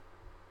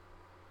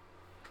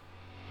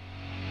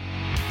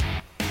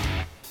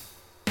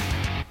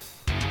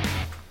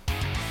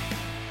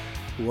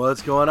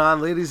What's going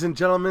on, ladies and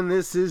gentlemen?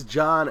 This is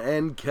John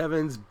and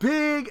Kevin's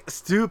Big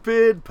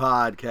Stupid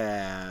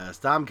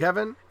Podcast. I'm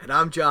Kevin. And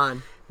I'm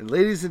John. And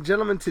ladies and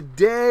gentlemen,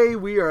 today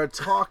we are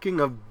talking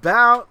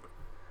about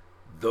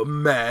The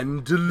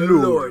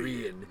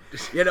Mandalorian.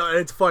 You know, and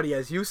it's funny,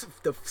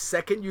 the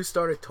second you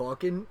started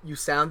talking, you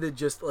sounded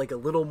just like a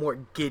little more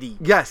giddy.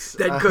 Yes.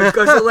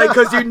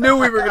 Because you knew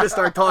we were going to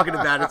start talking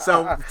about it.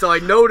 So I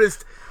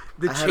noticed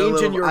the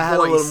change in your voice. I had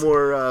a little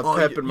more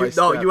pep in my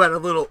step. No, you had a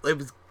little, it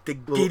was the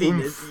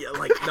giddiness.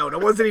 No, that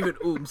wasn't even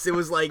oomph. It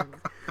was like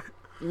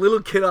little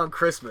kid on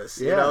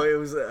Christmas. Yeah. You know, it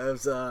was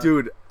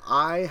Dude,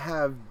 I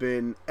have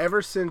been,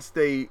 ever since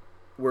there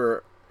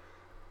were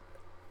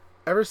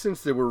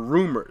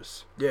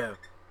rumors yeah.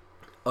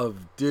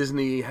 of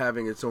Disney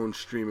having its own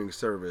streaming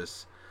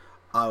service,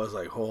 I was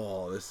like,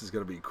 oh, this is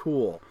going to be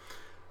cool.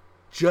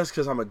 Just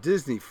because I'm a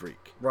Disney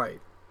freak.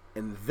 Right.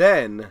 And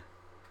then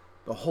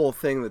the whole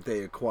thing that they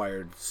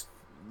acquired,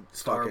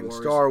 Star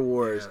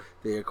Wars, yeah.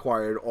 They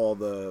acquired all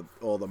the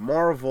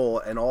Marvel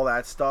and all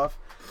that stuff.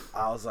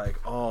 I was like,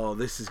 oh,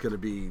 this is gonna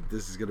be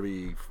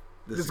good.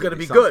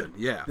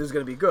 Yeah, This is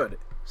gonna be good.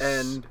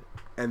 And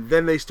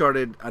then they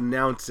started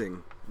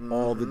announcing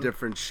all the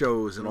different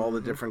shows and all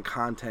the different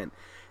content.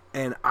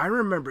 And I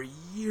remember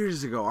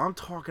years ago, I'm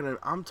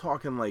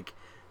talking like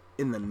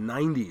in the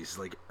 90s,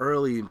 like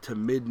early to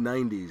mid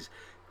 90s,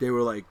 they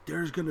were like,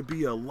 there's going to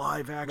be a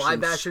live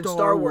action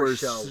Star Wars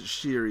show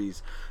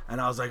series.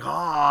 And I was like,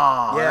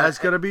 that's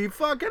going to be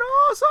fucking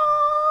awesome.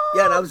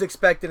 Yeah, and I was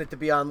expecting it to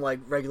be on like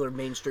regular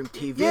mainstream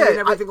TV and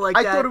everything like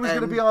that. I thought it was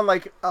going to be on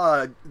like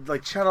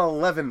Channel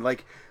 11,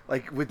 like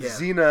with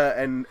Xena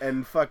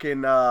and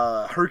fucking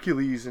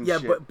Hercules and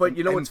shit. Yeah, but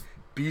you know what's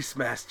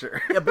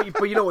Beastmaster. Yeah,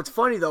 but you know what's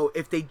funny though?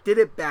 If they did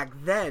it back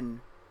then,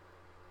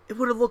 it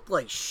would have looked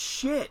like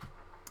shit.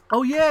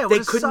 Oh yeah,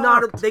 they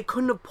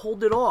couldn't have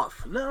pulled it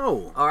off.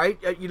 No. All right,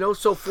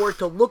 so for it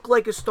to look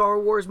like a Star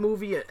Wars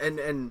movie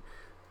and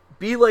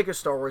be like a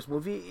Star Wars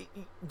movie,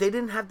 they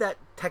didn't have that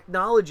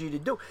technology to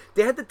do.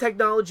 They had the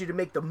technology to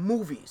make the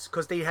movies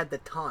because they had the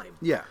time.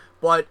 Yeah.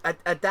 But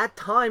at that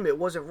time, it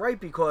wasn't right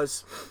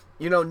because,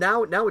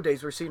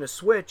 nowadays we're seeing a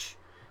switch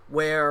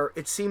where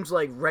it seems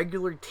like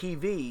regular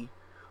TV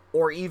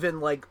or even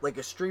like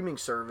a streaming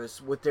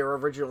service with their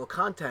original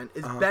content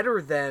is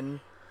better than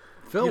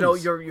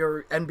films.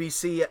 Your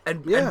NBC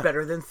and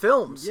better than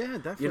films. Yeah,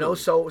 definitely.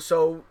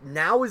 So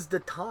now is the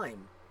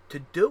time to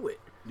do it.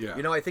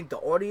 Yeah. I think the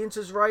audience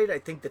is right. I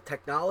think the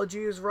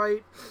technology is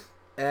right.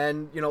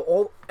 And,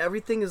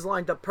 everything is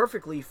lined up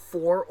perfectly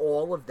for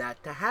all of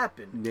that to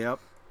happen. Yep.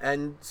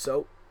 And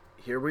so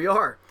here we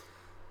are.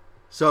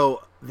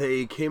 So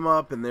they came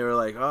up and they were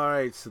like, all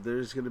right, so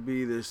there's going to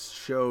be this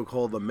show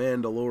called The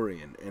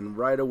Mandalorian. And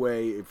right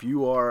away, if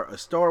you are a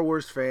Star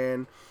Wars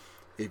fan,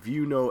 if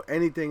you know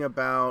anything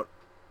about,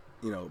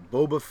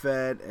 Boba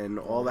Fett and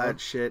all that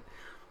shit,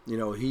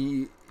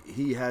 he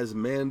has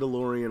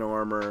Mandalorian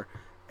armor.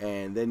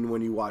 And then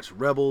when you watch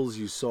Rebels,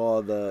 you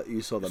saw the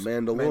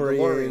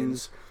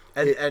Mandalorians.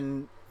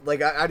 And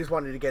I just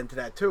wanted to get into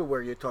that too,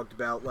 where you talked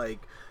about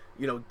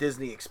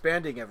Disney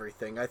expanding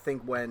everything. I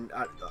think when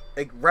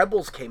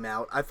Rebels came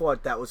out, I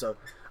thought that was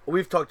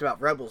we've talked about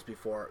Rebels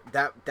before.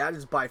 That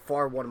is by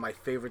far one of my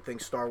favorite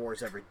things Star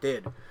Wars ever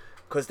did,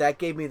 because that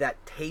gave me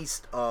that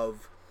taste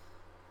of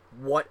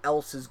what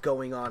else is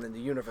going on in the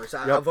universe.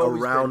 I've always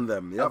around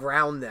been, them.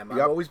 Around them. Yep.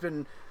 I've always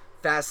been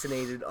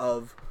fascinated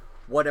of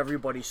what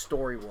everybody's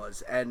story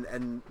was,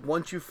 and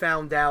once you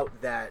found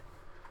out that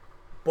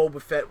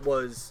Boba Fett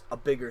was a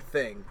bigger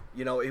thing,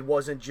 it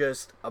wasn't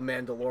just a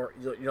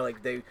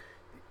Mandalorian.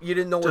 You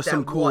didn't know what that was. Just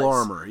some cool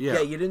armor, yeah.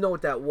 Yeah, you didn't know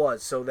what that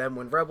was. So then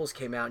when Rebels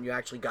came out and you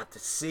actually got to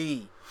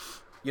see,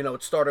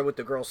 it started with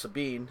the girl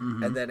Sabine,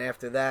 and then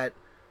after that,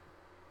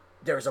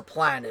 there's a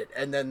planet,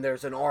 and then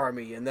there's an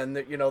army, and then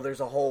there's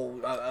a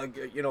whole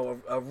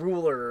a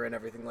ruler and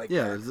everything like that.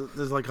 Yeah,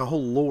 there's like a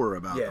whole lore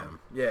about them.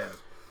 Yeah.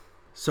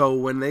 So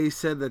when they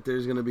said that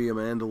there's going to be a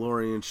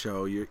Mandalorian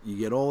show, you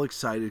get all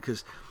excited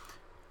because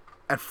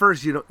at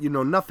first you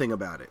know nothing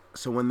about it.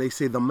 So when they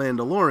say The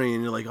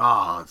Mandalorian, you're like,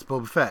 it's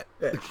Boba Fett.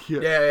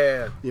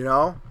 Yeah.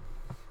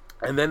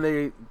 And then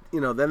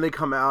they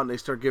come out and they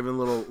start giving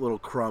little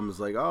crumbs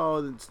like,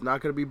 it's not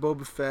going to be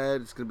Boba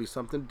Fett, it's going to be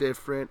something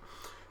different.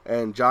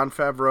 And Jon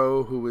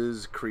Favreau, who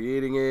is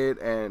creating it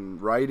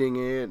and writing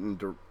it,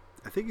 and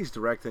I think he's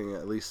directing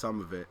at least some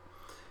of it.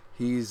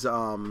 He's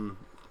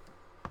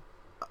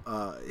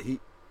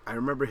I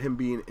remember him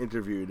being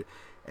interviewed,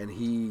 and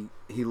he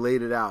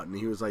laid it out, and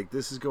he was like,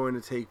 this is going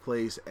to take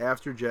place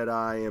after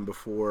Jedi and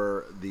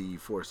before The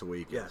Force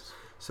Awakens. Yes.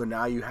 So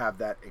now you have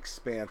that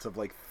expanse of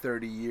like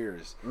 30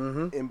 years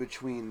in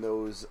between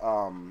those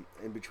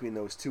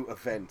two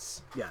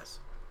events. Yes.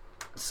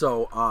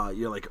 So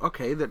you're like,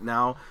 okay, that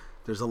now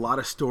there's a lot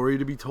of story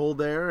to be told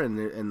there, and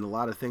a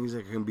lot of things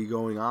that can be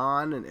going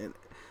on, and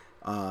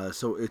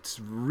so it's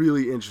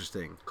really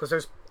interesting because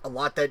there's a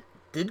lot that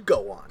did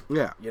go on.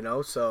 Yeah.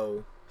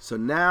 So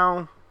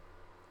now,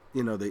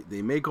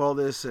 they make all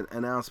this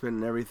announcement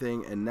and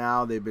everything, and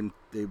now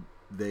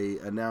they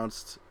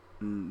announced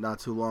not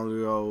too long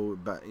ago,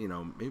 but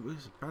it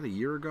was about a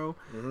year ago,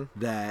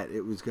 that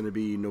it was going to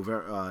be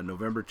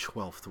November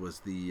 12th was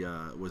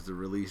the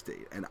release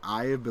date, and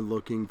I have been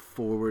looking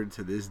forward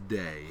to this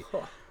day,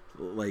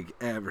 like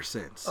ever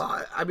since.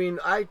 I mean,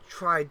 I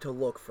tried to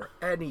look for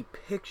any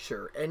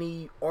picture,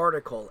 any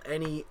article,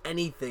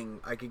 anything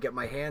I could get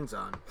my hands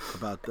on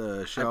About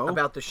the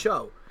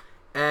show.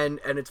 And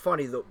it's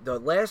funny, the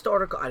last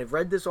article, I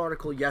read this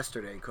article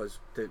yesterday because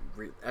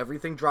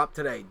everything dropped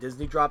today.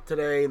 Disney dropped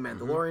today,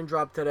 Mandalorian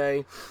dropped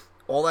today,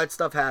 all that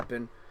stuff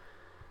happened.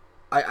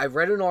 I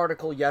read an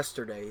article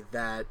yesterday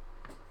that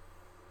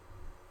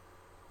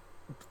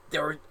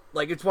there were,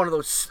 like, it's one of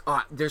those,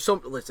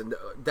 listen,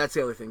 that's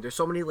the other thing. There's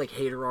so many, like,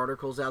 hater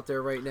articles out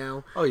there right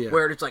now. Oh, yeah.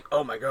 Where it's like,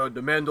 oh my god,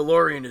 the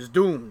Mandalorian is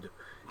doomed.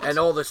 And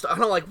all this stuff.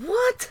 And I'm like,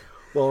 what?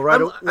 Well,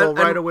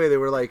 right away they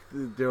were like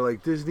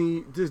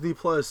Disney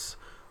Plus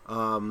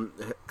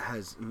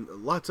has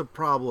lots of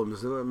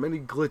problems, many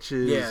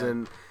glitches,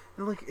 and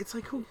like it's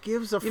like, who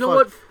gives a fuck?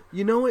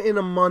 You know what? In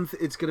a month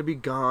it's gonna be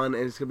gone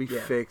and it's gonna be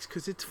fixed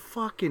because it's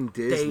fucking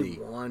Disney. Day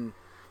one.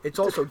 It's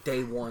also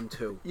day one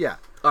too. Yeah.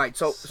 All right.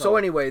 So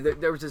anyway,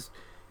 there was this.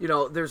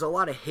 There's a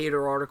lot of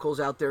hater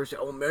articles out there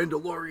saying, "Oh,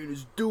 Mandalorian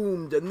is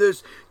doomed," and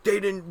they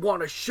didn't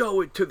want to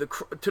show it to the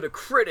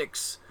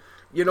critics.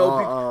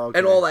 Okay.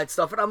 And all that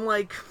stuff. And I'm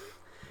like,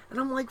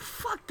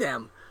 fuck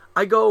them.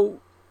 I go,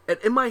 and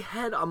in my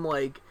head, I'm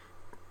like,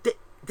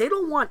 they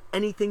don't want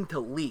anything to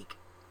leak.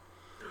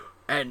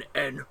 And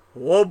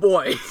oh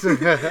boy,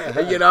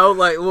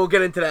 like, we'll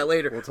get into that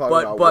later. We'll talk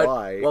about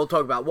why. We'll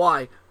talk about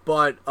why.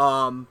 But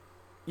I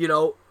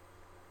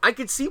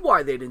could see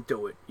why they didn't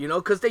do it.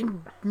 Because they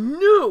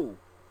knew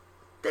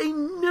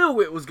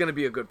it was going to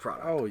be a good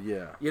product. Oh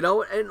yeah.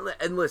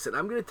 And listen,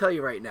 I'm going to tell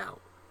you right now.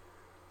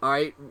 All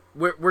right,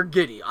 we're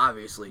giddy,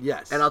 obviously.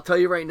 Yes. And I'll tell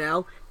you right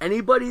now,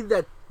 anybody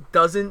that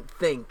doesn't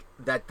think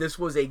that this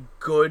was a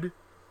good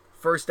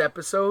first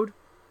episode,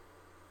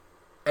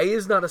 A,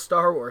 is not a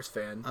Star Wars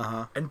fan,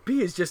 and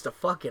B, is just a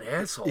fucking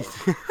asshole.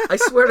 I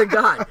swear to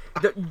God,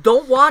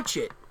 don't watch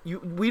it.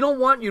 We don't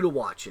want you to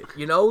watch it.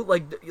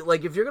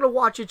 Like if you're gonna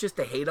watch it just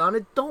to hate on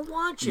it, don't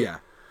watch it. Yeah.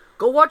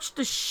 Go watch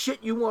the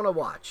shit you want to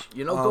watch.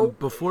 Go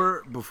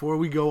before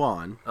we go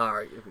on. All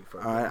right.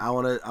 I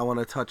want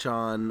to touch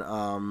on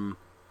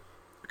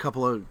a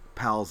couple of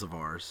pals of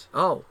ours.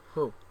 Oh,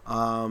 who?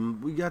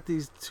 We got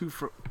these two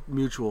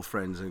mutual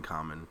friends in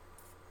common.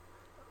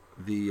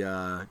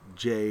 The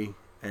Jay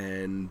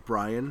and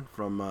Brian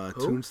from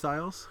Toon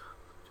Styles.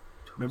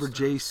 Remember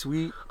Jay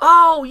Sweet?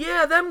 Oh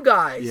yeah, them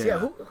guys. Yeah.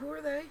 Who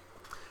are they?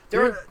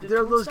 They're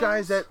those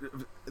guys that,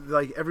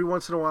 like, every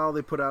once in a while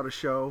they put out a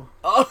show.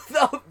 Oh,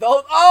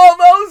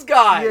 those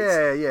guys.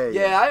 Yeah.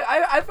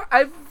 Yeah,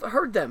 I've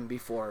heard them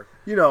before.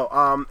 Did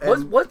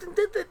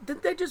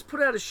they just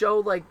put out a show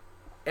like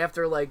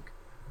after like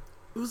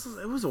it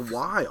was a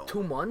while,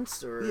 2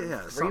 months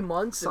or 3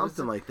 months,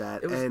 something like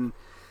that, and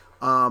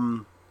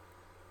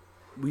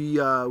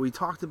we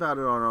talked about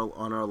it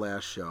on our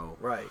last show,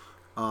 right?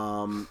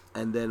 And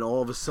then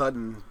all of a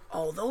sudden,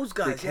 those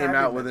guys they came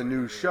out with a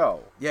new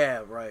show.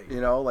 Yeah, right.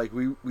 Like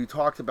we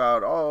talked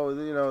about,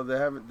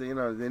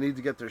 they need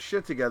to get their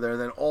shit together, and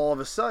then all of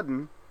a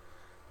sudden,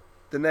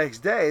 the next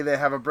day they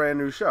have a brand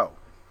new show.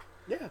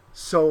 Yeah.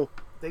 So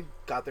they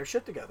got their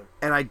shit together.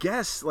 And I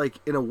guess, like,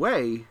 in a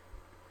way,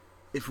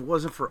 if it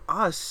wasn't for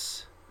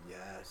us,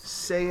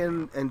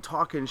 saying and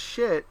talking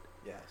shit,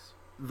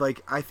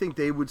 like, I think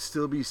they would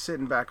still be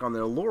sitting back on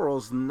their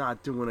laurels,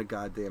 not doing a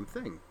goddamn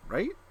thing,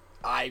 right?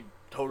 I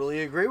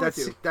totally agree with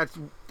you.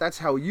 That's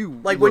how you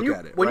look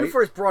at it. When you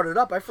first brought it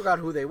up, I forgot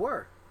who they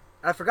were.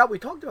 And I forgot we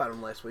talked about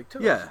them last week too.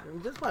 Yeah,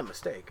 that's my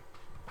mistake.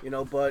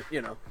 But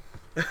yeah.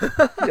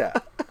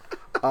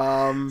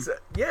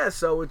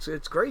 So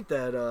it's great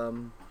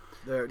that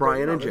they're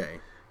Brian and Jay.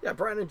 Yeah,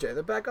 Brian and Jay.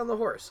 They're back on the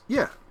horse.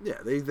 Yeah.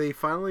 They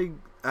finally,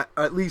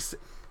 at least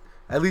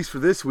for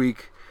this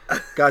week,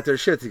 got their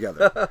shit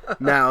together.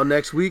 Now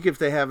next week, if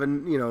they have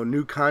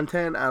new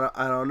content,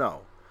 I don't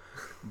know.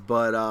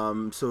 But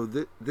so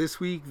this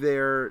week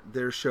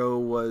their show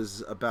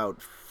was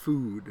about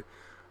food,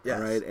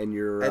 right? And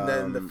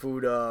then the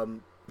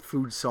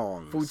food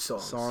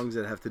songs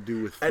that have to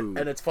do with food.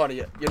 And it's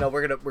funny,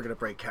 we're gonna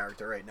break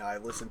character right now. I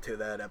listened to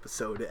that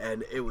episode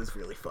and it was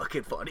really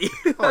fucking funny.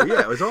 Oh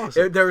yeah, it was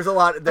awesome. There was a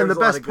lot. And the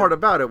best part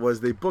about it was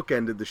they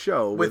bookended the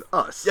show with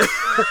us.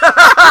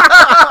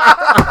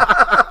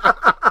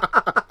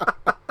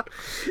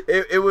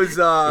 It was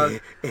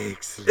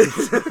excellent.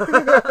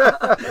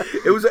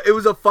 it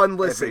was a fun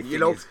listen.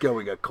 Everything is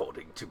going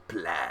according to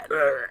plan,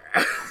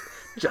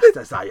 just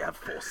as I have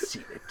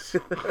foreseen it.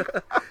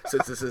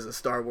 Since this is a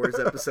Star Wars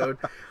episode,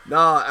 no,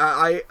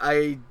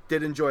 I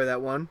did enjoy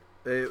that one.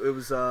 It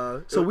was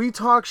so we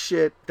talked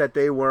shit that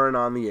they weren't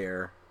on the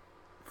air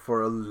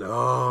for a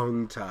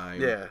long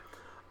time. Yeah.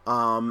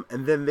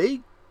 And then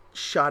they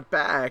shot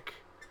back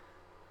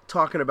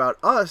talking about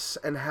us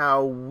and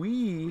how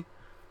we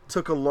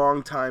took a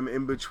long time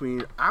in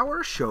between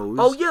our shows.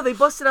 Oh yeah, they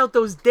busted out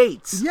those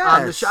dates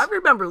on the Yes. show. I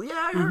remember. Yeah,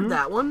 I heard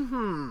that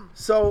one.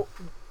 So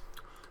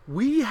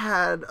we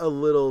had a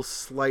little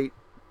slight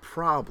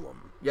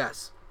problem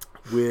Yes.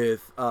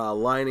 with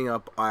lining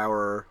up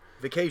our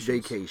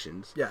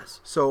Vacations.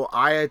 Yes. So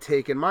I had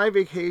taken my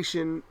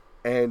vacation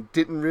and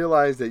didn't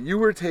realize that you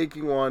were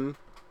taking one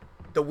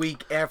The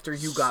week after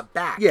you got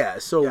back. Yeah,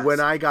 so Yes. when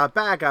I got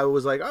back, I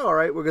was like, oh, "All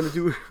right, we're gonna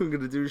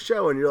do a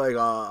show," and you're like,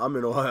 "I'm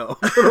in Ohio."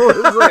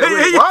 I was like,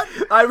 "Wait, what?"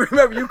 I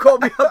remember you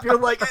called me up. You're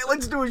like, "Hey,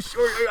 let's do a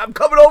short. I'm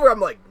coming over."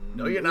 I'm like,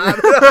 "No, you're not."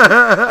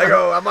 I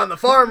go, "I'm on the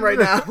farm right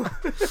now."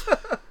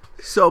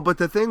 So, but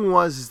the thing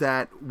was is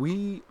that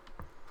we,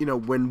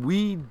 when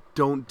we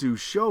don't do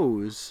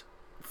shows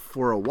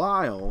for a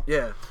while,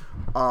 Yeah.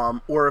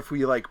 or if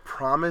we like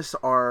promise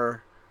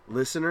our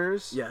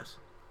listeners, Yes.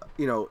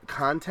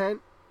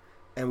 Content,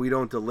 and we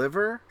don't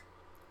deliver,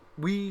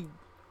 we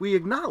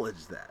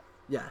acknowledge that.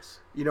 Yes.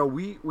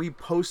 We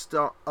post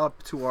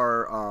up to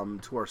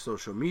our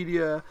social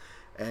media,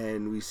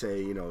 and we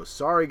say,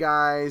 sorry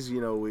guys,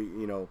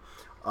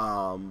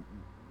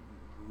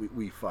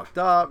 we fucked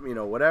up,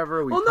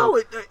 whatever. We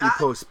we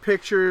post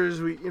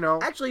pictures.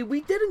 Actually, we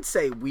didn't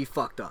say we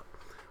fucked up.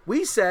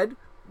 We said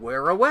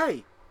we're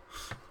away.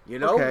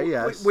 Okay,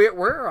 yes.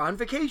 We're on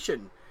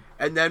vacation.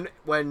 And then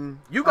when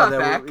you got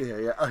back,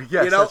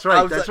 yes, that's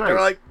right. That's right. They're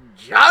like,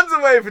 John's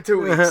away for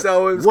 2 weeks,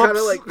 so it was kind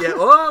of like,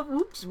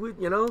 whoops,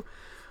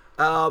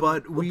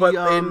 but we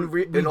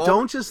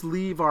don't just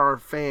leave our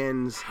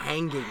fans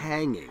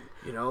hanging,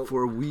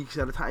 for weeks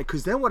at a time.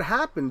 Because then what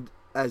happened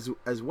as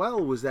well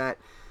was that,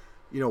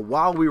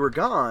 while we were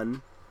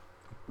gone,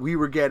 we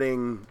were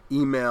getting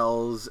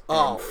emails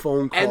and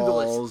phone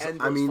calls.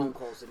 Endless phone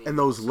calls and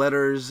those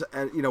letters.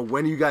 And,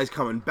 when are you guys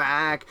coming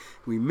back?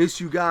 We miss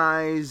you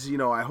guys.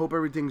 I hope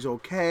everything's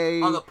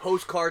okay. On the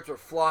postcards were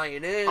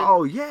flying in.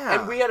 Oh, yeah.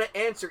 And we had to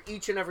answer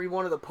each and every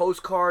one of the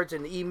postcards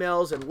and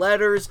emails and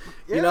letters,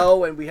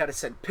 and we had to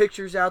send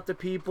pictures out to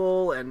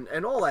people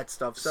and all that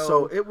stuff.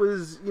 So it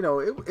was,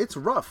 it's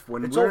rough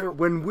when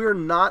we're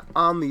not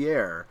on the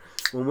air.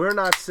 When we're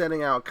not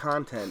sending out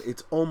content,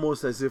 it's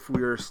almost as if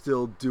we're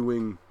still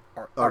doing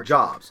our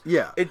jobs.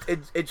 Yeah.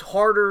 It's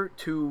harder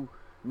to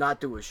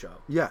not do a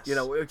show. Yes.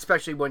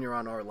 Especially when you're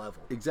on our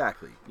level.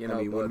 Exactly.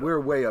 When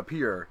we're way up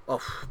here. Oh,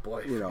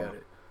 boy, forget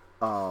it.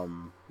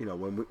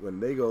 When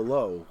they go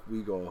low,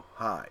 we go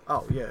high.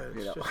 Oh, yeah.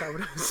 It's just how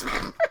it is.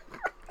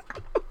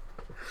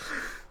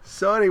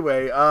 So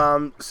anyway,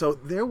 so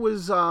there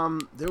was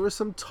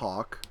some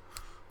talk,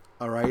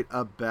 all right,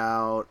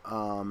 about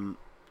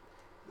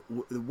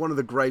one of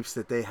the gripes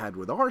that they had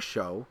with our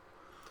show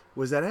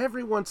was that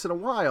every once in a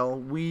while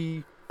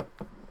we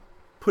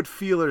put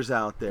feelers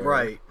out there,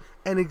 right?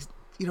 And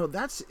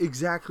that's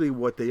exactly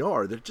what they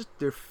are.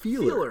 They're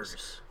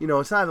feelers.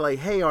 It's not like,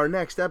 hey, our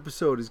next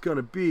episode is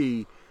gonna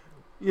be,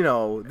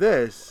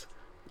 this.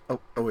 Oh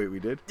wait, we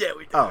did. Yeah,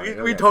 we did. Oh,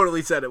 we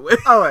totally said it.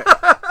 Oh wait,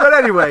 but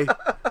anyway.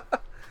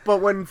 But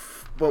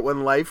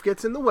when life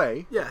gets in the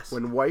way, yes.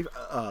 When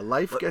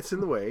life gets in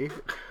the way,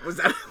 was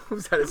that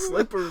a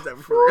slip or was that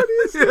for real?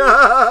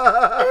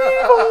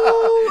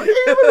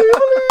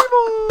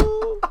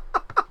 Evil.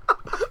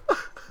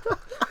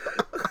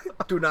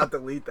 Do not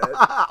delete that.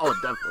 Oh,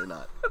 definitely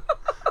not.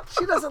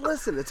 She doesn't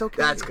listen. It's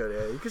okay. That's good.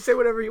 Yeah. You can say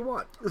whatever you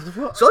want.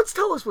 So let's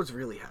tell us what's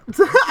really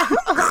happening.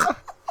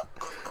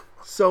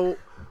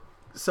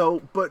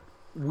 But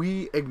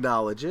we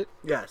acknowledge it.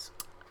 Yes.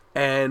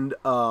 And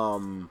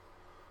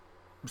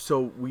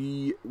so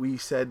we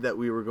said that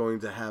we were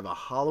going to have a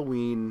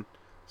Halloween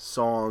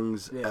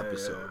songs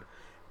episode,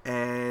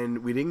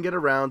 and we didn't get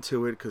around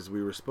to it because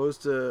we were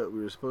supposed to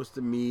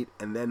meet,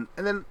 and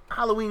then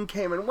Halloween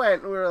came and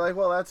went, and we were like,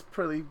 well, that's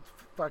pretty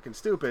fucking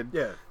stupid.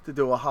 Yeah. To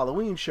do a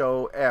Halloween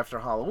show after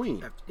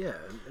Halloween. Yeah,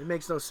 it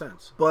makes no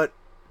sense. But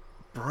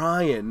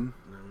Brian.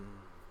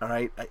 All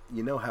right,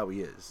 you know how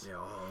he is.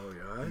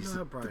 Yeah, He's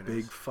the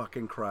big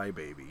fucking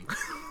crybaby.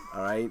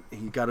 All right,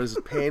 he got his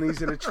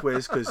panties in a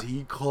twist because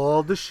he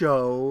called the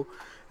show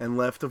and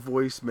left a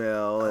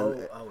voicemail.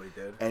 And, he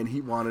did. And he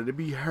wanted to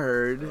be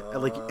heard.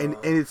 And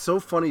it's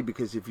so funny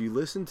because if you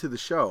listen to the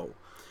show,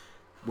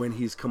 when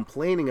he's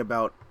complaining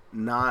about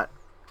not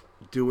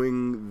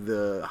doing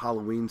the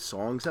Halloween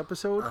songs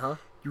episode,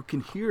 you can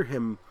hear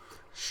him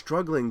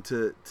struggling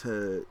to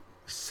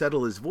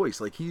settle his voice.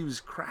 Like he was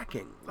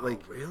cracking.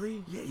 Like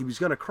really? Yeah, he was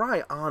gonna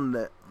cry on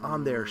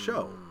their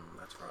show.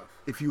 That's rough.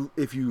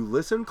 If you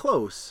listen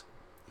close,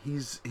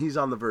 he's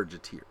on the verge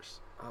of tears.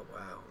 Oh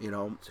wow.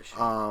 It's a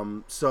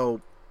shame.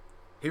 So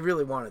he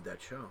really wanted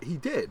that show. He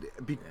did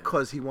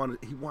because he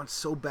wants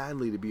so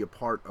badly to be a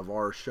part of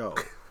our show.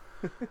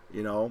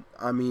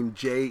 I mean,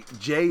 Jay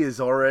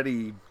has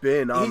already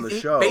been on the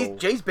show.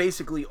 Jay's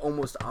basically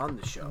almost on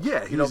the show.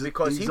 Yeah,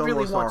 because he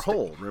really wants our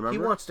whole. Remember, he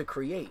wants to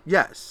create.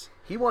 Yes,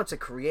 he wants to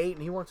create,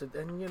 and he wants to.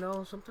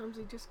 And sometimes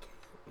he just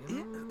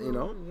can't.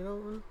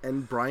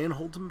 And Brian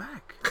holds him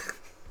back.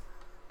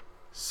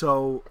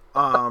 So,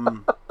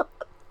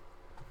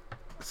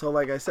 so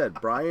like I said,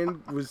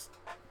 Brian was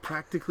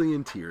practically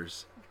in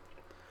tears.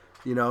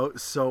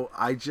 So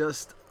I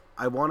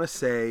want to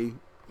say.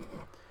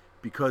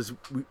 Because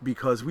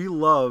we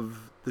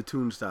love the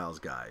Toonstyles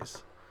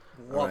guys,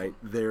 All right,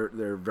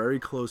 they're very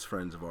close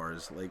friends of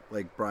ours.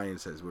 Like Brian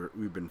says,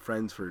 we've been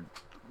friends for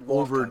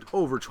over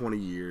 20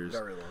 years.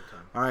 Very long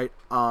time. All right,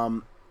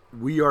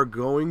 we are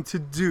going to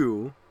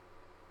do,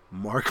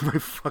 mark my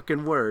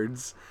fucking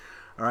words.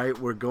 All right,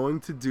 we're going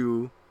to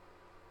do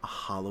a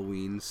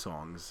Halloween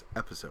songs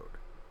episode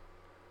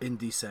In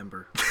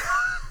December.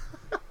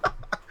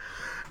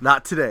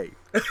 Not today.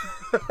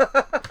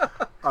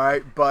 All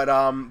right, but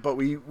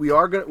we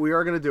are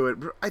gonna do it.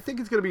 I think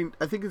it's gonna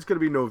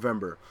be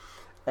November,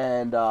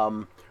 and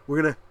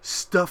we're gonna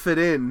stuff it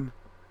in.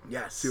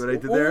 Yes. See what I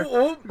did there?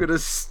 We're gonna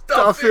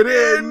stuff it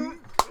in.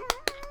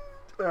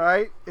 All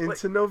right,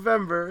 into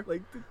November,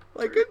 like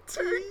a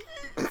turkey.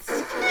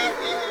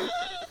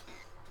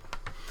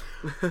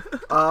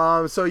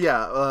 So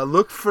yeah,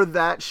 look for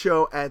that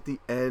show at the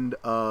end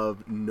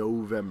of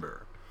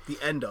November. The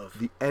end of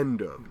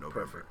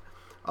November.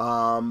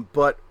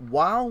 But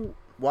while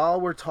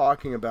we're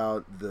talking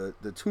about the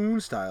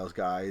Toonstyles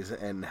guys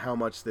and how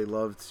much they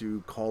love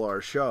to call our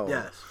show,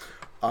 yes,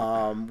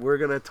 we're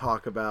gonna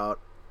talk about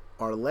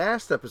our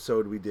last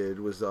episode we did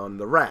was on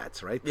the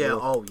rats, right?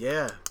 Yeah.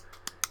 Yeah.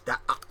 That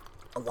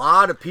a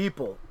lot of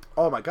people.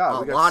 Oh my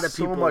God! A lot of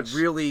people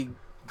really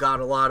got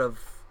a lot of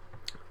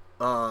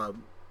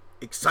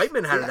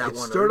excitement out of that it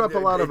one. Stirred up a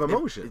lot of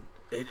emotion.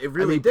 It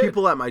really did.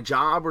 People at my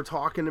job were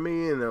talking to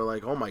me, and they're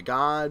like, "Oh my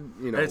God,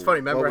 you know, and it's funny.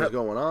 Remember what was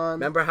going on?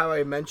 Remember how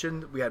I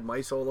mentioned we had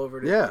mice all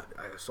over? Yeah.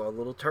 I saw a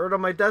little turd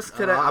on my desk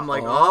today. I'm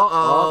like,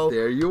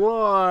 there you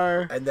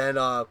are. And then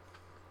the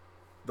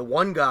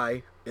one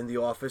guy in the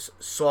office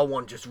saw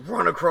one just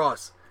run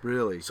across.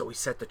 Really? So we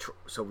set a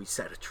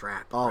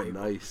trap. Oh, right?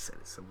 nice.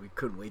 So we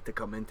couldn't wait to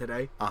come in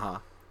today.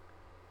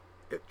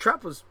 The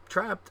trap was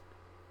trapped.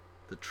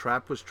 The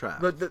trap was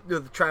trapped.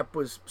 The trap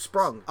was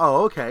sprung.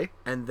 Oh, okay.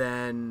 And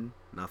then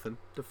nothing.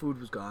 The food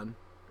was gone.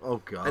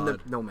 Oh God. And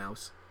no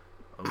mouse.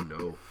 Oh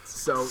no.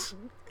 So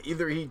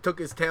either he took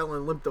his tail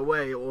and limped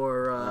away,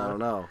 or I don't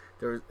know.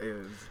 But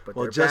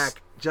well, they're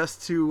back.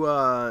 Just to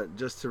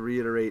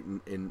reiterate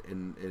in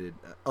an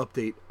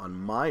update on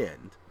my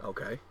end.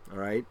 Okay. All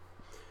right.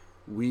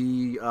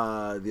 We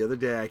the other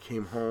day I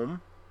came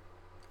home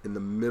in the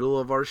middle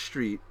of our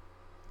street.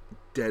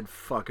 Dead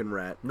fucking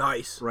rat.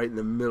 Nice. Right in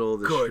the middle of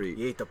the street.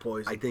 He ate the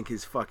poison. I think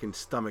his fucking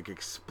stomach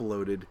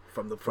exploded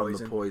from the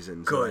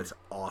poison. So that's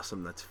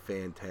awesome. That's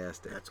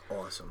fantastic. That's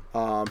awesome.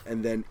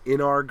 And then in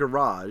our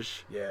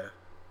garage. Yeah.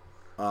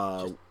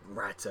 Just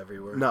rats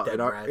everywhere. No, dead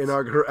rats. in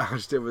our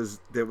garage there was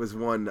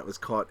one that was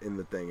caught in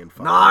the thing and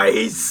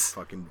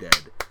fucking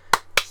dead.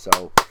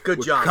 So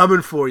good job.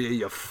 Coming for you,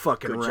 you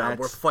fucking rats. Job.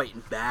 We're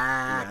fighting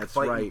back. Yeah, that's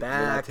fighting right.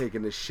 back. We're not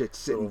taking this shit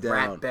sitting little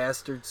down. Rat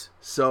bastards.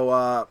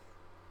 So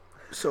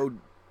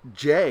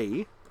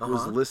Jay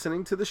was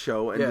listening to the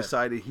show and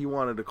decided he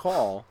wanted to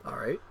call. All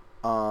right.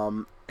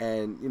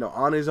 And you know,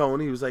 on his own,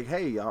 he was like,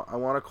 "Hey, I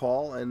want to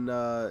call and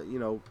you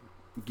know,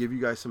 give you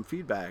guys some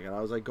feedback." And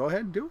I was like, "Go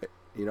ahead and do it."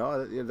 You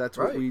know, that's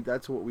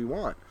what we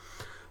want.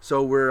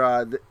 So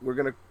we're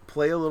gonna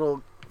play a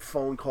little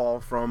phone call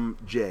from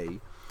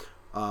Jay,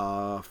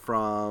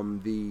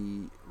 from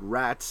the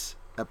Rats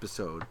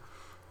episode,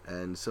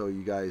 and so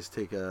you guys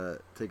take a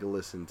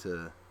listen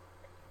to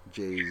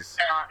Jay's.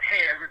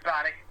 Hey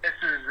everybody, this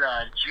is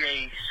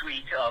Jay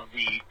Sweet of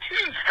the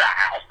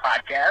Toonstyles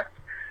podcast.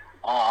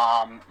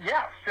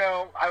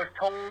 So I was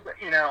told,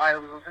 you know, I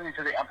was listening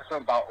to the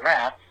episode about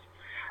rats.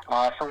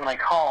 So when I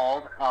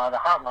called the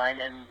hotline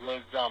and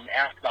was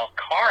asked about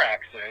car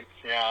accidents,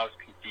 you know, I was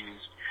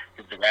confused.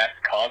 Did the rats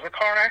cause a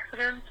car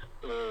accident?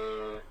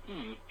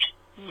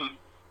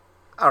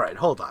 All right,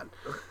 hold on.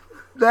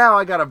 Now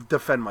I gotta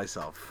defend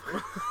myself.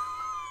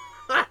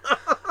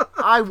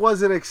 I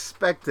wasn't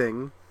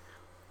expecting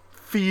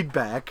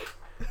feedback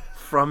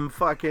from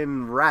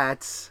fucking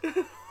rats.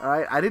 All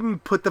right, I didn't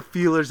put the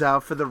feelers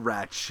out for the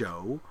rat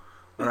show.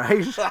 All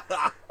right,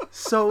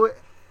 so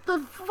the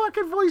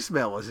fucking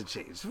voicemail wasn't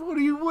changed. What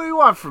do you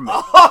want from me?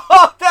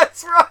 Oh,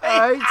 that's right.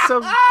 All right,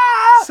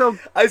 so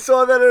I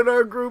saw that in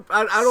our group.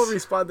 I don't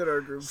respond to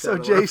our group. So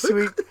Jay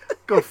Sweet,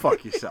 go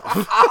fuck yourself.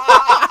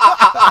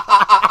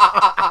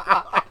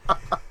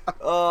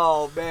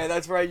 Oh man,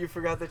 that's right. You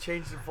forgot to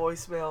change the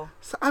voicemail.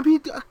 So, I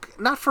mean,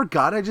 not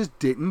forgot. I just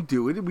didn't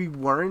do it. We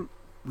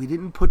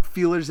didn't put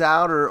feelers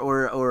out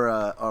or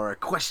a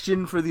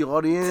question for the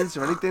audience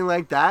or anything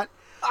like that.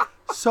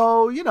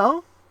 So you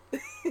know,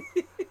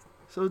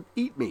 so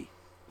eat me.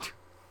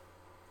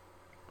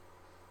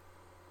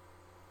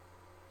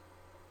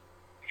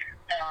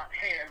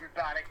 Hey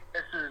everybody,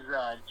 this is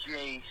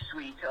Jay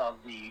Sweet of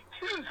the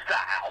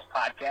Toonstyles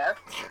podcast.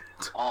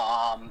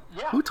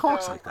 Who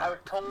talks like that? I was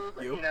told,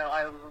 you know,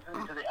 I was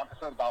listening to the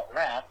episode about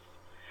rats.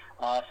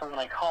 So when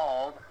I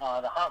called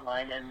the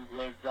hotline and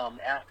was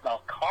asked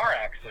about car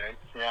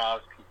accidents, you know, I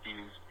was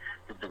confused.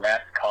 Did the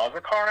rats cause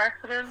a car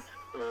accident?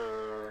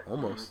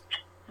 Almost.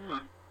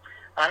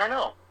 I don't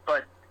know,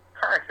 but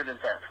car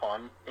accidents aren't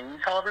fun, and you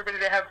tell everybody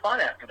to have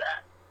fun after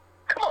that.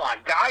 Come on,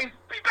 guys,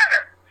 be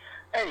better.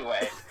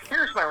 Anyway,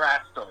 here's my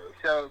rat story.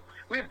 So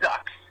we have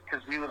ducks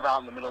because we live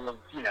out in the middle of,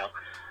 you know,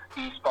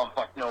 East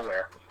bumfuck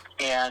nowhere,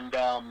 and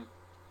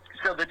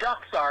So the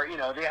ducks are,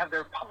 they have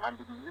their pond.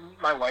 And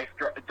my wife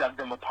dug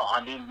them a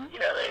pond, and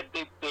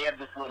they have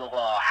this little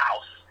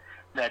house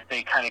that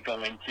they kind of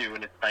go into,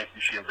 and it's nice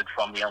and shielded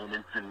from the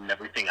elements and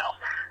everything else.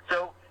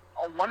 So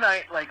one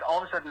night, like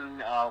all of a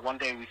sudden, one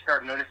day we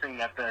start noticing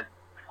that the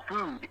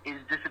food is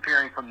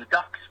disappearing from the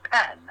duck's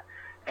pen,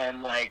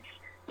 and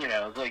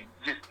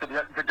just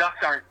the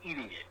ducks aren't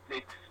eating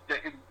it.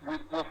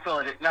 We'll fill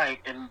it at night,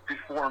 and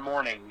before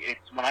morning,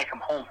 it's when I come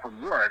home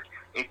from work,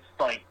 it's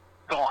like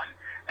gone.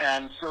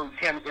 And so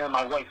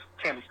my wife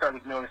Tammy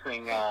started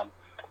noticing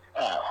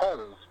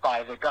holes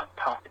by the duck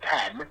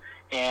pen,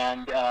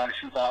 and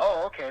she thought,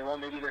 oh, okay, well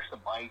maybe there's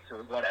some mice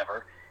or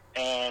whatever.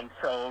 And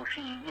so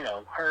she,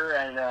 her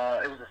and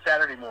it was a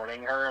Saturday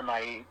morning. Her and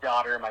my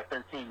daughter, my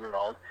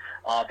 13-year-old,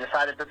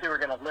 decided that they were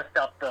going to lift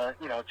up the,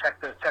 check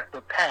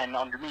the pen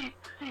underneath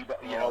to see,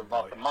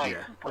 about the mice.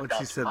 Yeah. And put Once down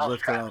he said some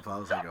lift it mouse up, I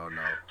was traps like, oh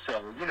no.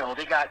 So,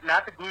 they got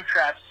not the glue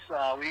traps.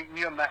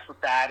 We don't mess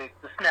with that. It's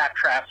the snap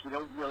traps. We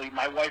don't really.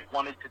 My wife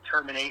wanted to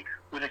terminate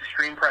with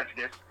extreme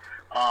prejudice.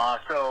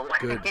 So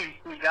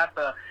we got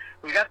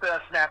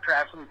the snap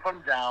traps and we put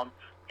them down.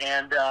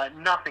 And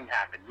nothing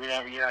happened. You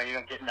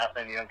don't get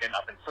nothing.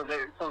 So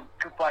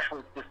to flash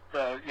with this,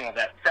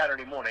 that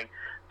Saturday morning,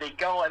 they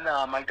go and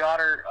my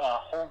daughter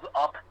holds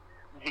up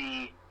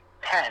the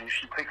pen.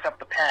 She picks up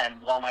the pen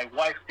while my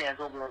wife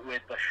stands over it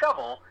with a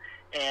shovel,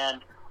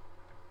 and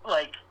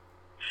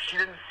she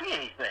didn't see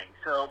anything.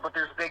 So, but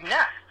there's a big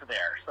nest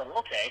there. So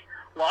okay,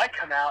 well I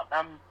come out.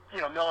 I'm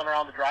milling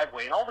around the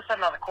driveway, and all of a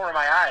sudden, out of the corner of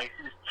my eye, I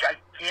see this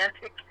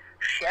gigantic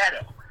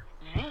shadow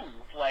move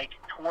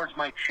towards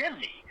my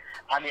chimney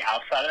on the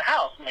outside of the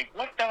house. I'm like,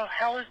 what the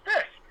hell is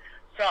this?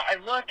 So I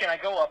look and I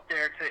go up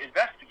there to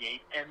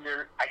investigate, and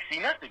I see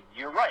nothing.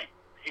 You're right.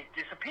 It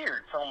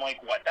disappeared. So I'm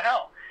like, what the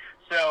hell?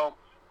 So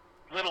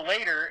a little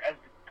later, as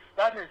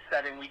the sun is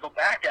setting, we go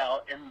back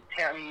out, and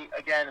Tammy,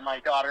 again, and my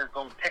daughter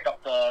go and pick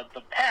up the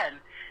pen,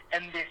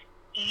 and this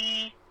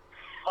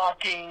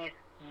fucking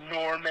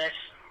enormous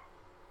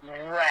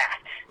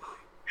rat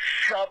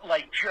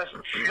just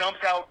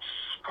jumps out,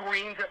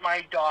 screams at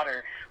my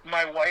daughter.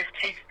 My wife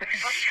takes the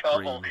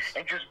shovel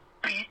and just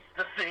beats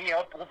the thing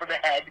up over the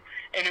head,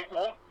 and it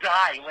won't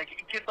die.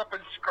 It gets up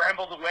and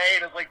scrambles away,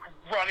 and it's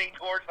running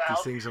towards the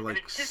house. These things are and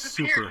it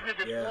disappears into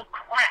this little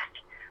crack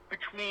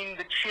between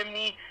the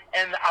chimney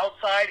and the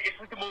outside. It's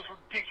the most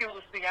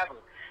ridiculous thing ever.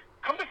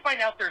 Come to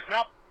find out, there's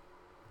not.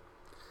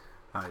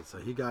 All right, so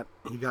he got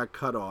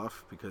cut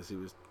off because he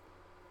was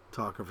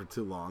talking for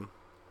too long.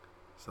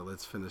 So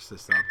let's finish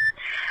this up.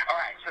 All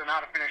right, so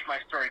now to finish my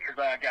story, because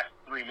I guess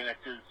 3 minutes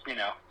is,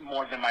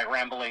 more than my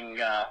rambling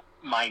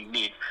mind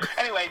needs.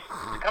 Anyways,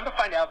 come to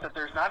find out that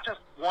there's not just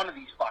one of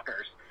these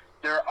fuckers.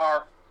 There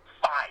are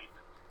 5.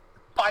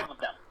 5 of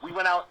them. We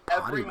went out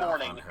every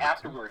morning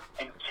afterwards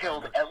and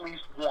killed at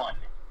least one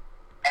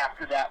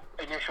after that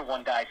initial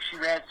one died.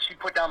 She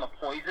put down the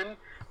poison,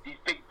 these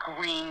big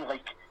green,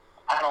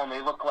 I don't know,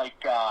 they look like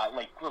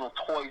little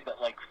toys that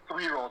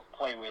 3-year-olds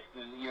play with,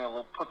 and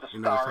they'll put the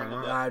star in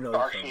the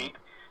star shape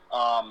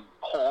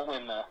hole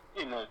in the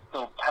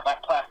little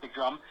plastic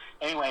drum.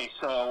 Anyway,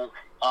 so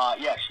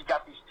she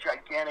got this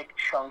gigantic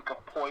chunk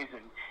of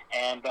poison,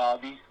 and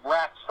these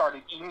rats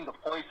started eating the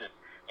poison,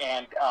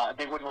 and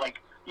they would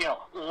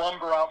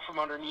lumber out from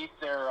underneath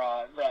their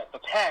the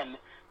pen,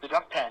 the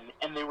duck pen,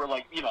 and they were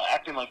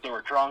acting like they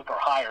were drunk or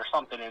high or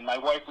something, and my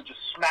wife would just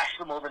smash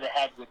them over the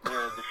head with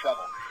the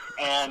shovel.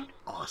 And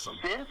awesome.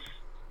 Since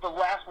the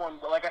last one,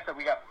 like I said,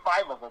 we got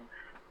 5 of them.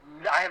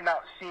 I have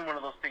not seen one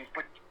of those things,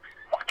 but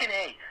fucking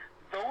A,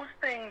 those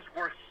things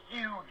were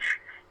huge,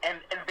 and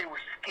they were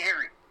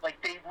scary.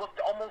 They looked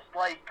almost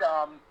not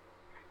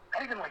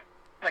even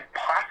like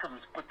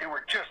possums, but they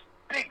were just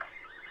big,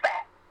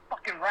 fat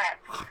fucking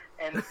rats,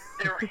 and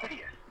they were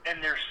hideous,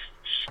 and they're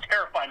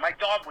terrifying. My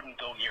dog wouldn't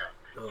go near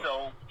them.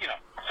 So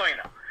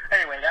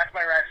Anyway, that's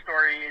my rat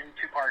story in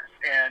 2 parts,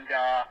 and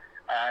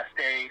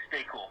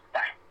stay cool.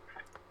 Bye.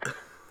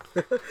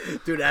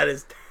 Dude, that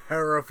is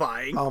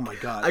terrifying. Oh my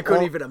god! I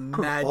couldn't even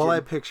imagine. All I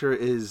picture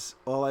is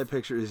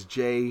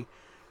Jay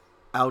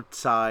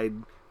outside,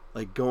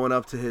 going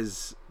up to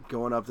his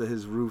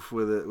roof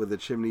where the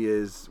chimney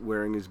is,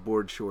 wearing his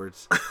board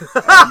shorts. His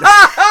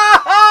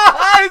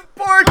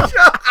board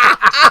shorts.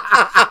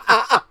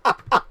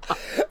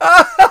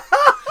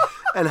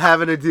 And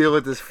having to deal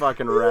with this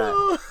fucking rat.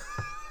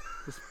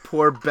 This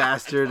poor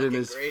bastard in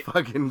his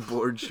fucking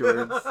board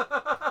shorts.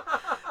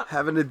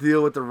 Having to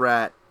deal with the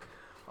rat.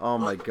 Oh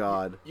my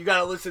god! You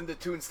gotta listen to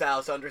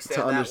Toonstyle to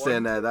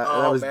understand that.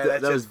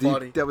 That was deep.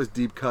 Funny. That was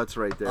deep cuts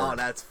right there. Oh,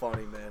 that's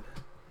funny, man.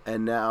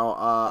 And now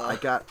I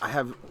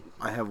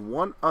have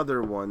one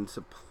other one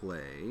to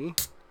play,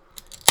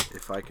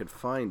 if I could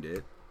find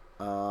it.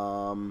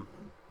 Cousin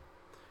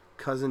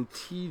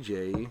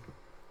TJ.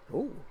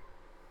 Oh.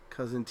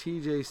 Cousin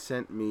TJ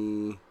sent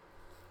me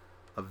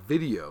a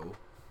video.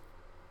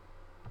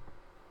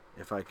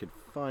 If I could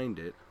find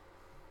it.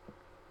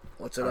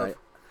 What's it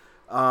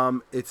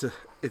of?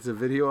 It's a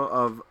video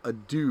of a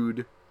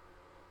dude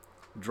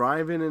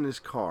driving in his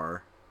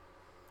car,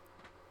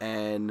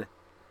 and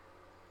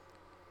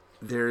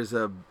there's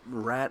a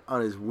rat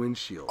on his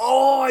windshield.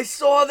 Oh, I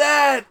saw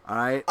that. All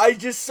right. I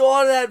just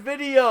saw that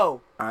video.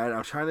 All right.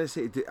 I'm trying to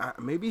say,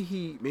 maybe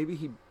he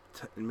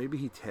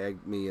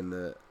tagged me in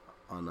the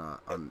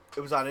on.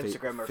 It was on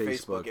Instagram or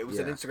Facebook. It was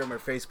an Instagram or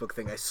Facebook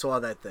thing. I saw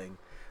that thing.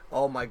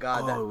 Oh my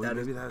god,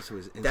 that's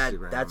his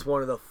Instagram. That's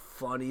one of the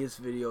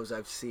funniest videos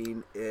I've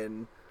seen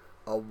in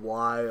a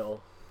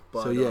while.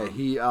 But, so yeah,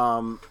 he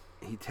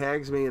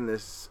tags me in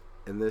this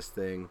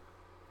thing.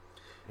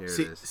 Here it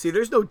is. See,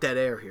 there's no dead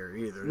air here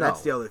either. No.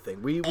 That's the other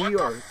thing. We What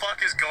are. the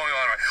fuck is going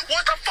on?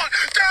 What the fuck?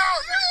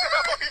 Down!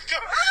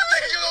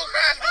 You go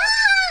crash, bro.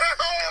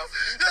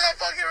 There's a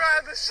fucking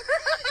rat in this shit.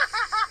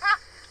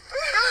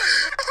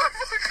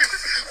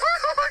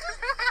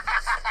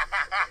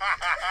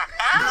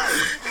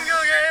 He's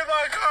gonna get hit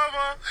by a car,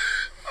 bro.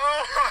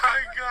 Oh my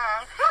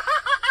god.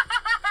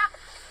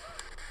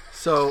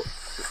 So,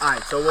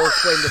 Alright, so we'll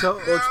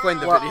explain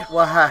the video.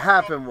 What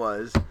happened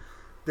was,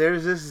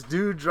 there's this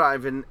dude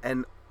driving,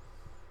 and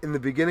in the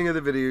beginning of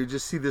the video, you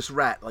just see this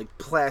rat like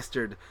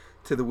plastered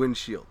to the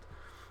windshield,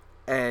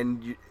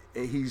 and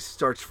he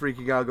starts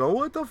freaking out, going,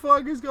 "What the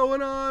fuck is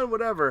going on?"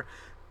 Whatever,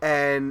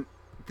 and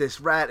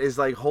this rat is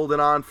like holding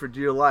on for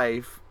dear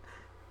life,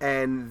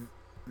 and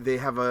they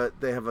have a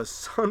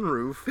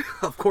sunroof.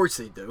 Of course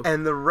they do.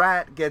 And the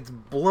rat gets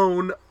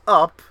blown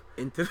up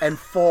and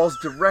falls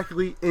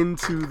directly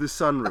into the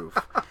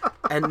sunroof.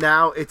 And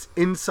now it's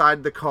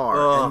inside the car.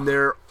 Ugh. And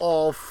they're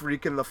all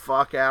freaking the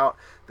fuck out.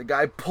 The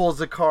guy pulls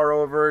the car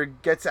over,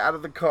 gets out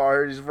of the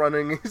car, he's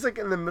running. He's like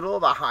in the middle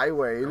of the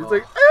highway. And he's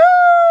like, "Ah!"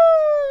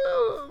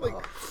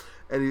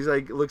 And he's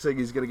like, looks like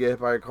he's going to get hit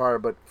by a car.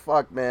 But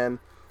fuck, man.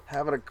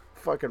 Having a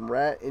fucking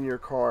rat in your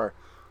car.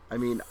 I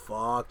mean,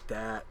 fuck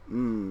that.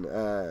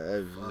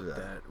 Fuck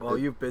that. Well,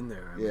 you've been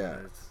there. I yeah.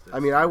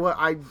 mean,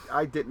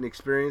 I didn't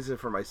experience it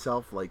for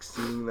myself, like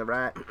seeing the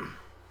rat,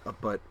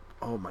 but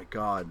oh my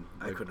god,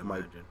 I couldn't my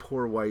imagine.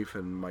 poor wife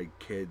and my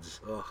kids.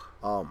 Ugh.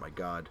 Oh my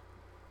god.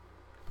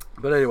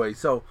 But anyway,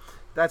 so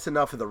that's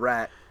enough of the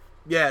rat.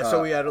 Yeah,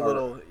 so we had a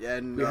little,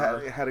 and We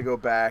had to go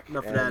back.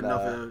 enough of and, that,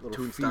 enough of little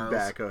Toon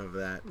feedback of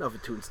that. enough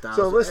of Toon Styles.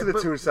 So listen to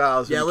But- Toon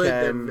Styles. Yeah, we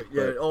can,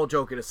 but- all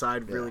joking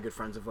aside, Yeah. really good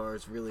friends of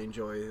ours. Really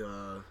enjoy.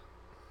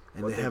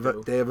 and what they have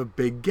do. they have a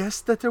big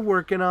guest that they're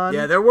working on.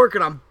 Yeah, they're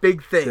working on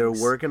big things. They're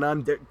working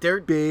on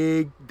They're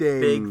big things.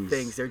 big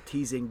things. They're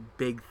teasing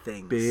big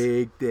things.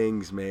 Big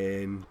things,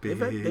 man. Big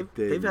things.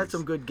 They've had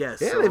some good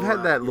guests. Yeah, so, they've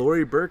had that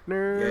Lori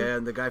Berkner. Yeah,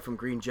 and the guy from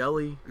Green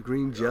Jelly.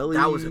 Green Jelly.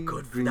 That was a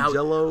good. Green that was-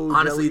 Jello.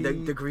 Honestly,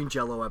 jelly. the Green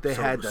Jello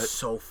episode was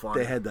so fun.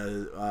 They had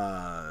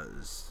the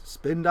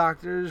Spin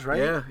Doctors, right?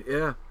 Yeah,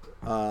 yeah.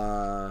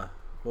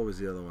 What was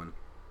the other one?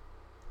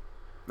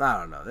 I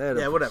don't know.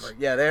 They had Whatever.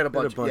 Yeah, they had a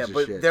bunch. bunch Yeah, of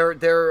but shit.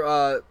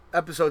 their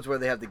episodes where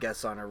they have the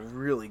guests on are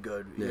really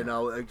good. Yeah. You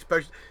know,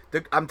 especially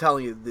I'm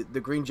telling you, the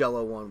Green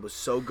Jello one was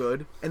so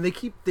good. And they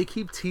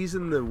keep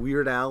teasing the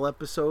Weird Al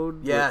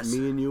episode. Yes.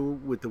 Me and you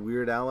with the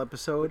Weird Al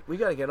episode. We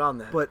gotta get on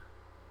that. But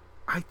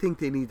I think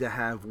they need to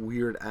have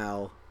Weird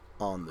Al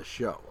on the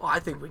show. well, I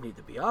think we need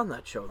to be on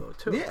that show though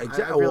too. Yeah, I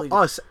exactly. really do.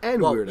 Us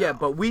and Well, Weird yeah,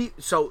 Al.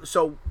 but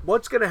so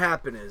what's gonna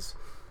happen is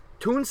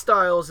Toon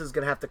Styles is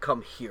gonna have to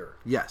come here.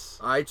 Yes.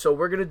 All right, so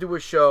we're gonna do a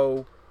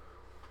show.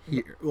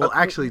 Here. Well,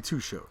 actually,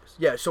 2 shows.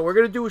 Yeah, so we're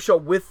gonna do a show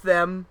with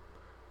them,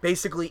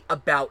 basically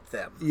about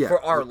them Yeah.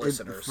 for our It-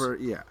 listeners.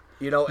 yeah.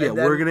 You know, Yeah, and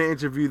then, we're gonna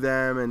interview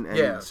them, and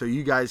Yeah. so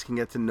you guys can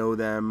get to know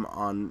them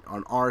on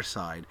our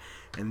side,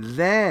 and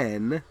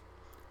then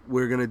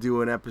we're gonna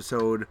do an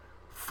episode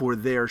for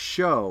their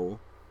show,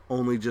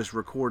 only just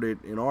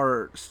recorded in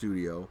our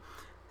studio,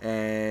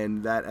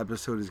 and that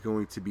episode is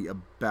going to be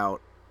about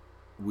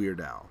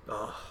Weird Al.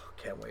 Oh,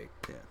 can't wait!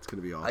 Yeah, it's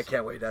gonna be awesome. I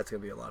can't wait. That's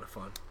gonna be a lot of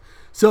fun.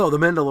 So, The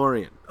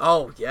Mandalorian.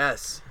 Oh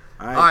yes.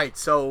 All All right, right,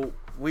 so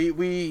we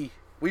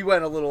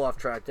went a little off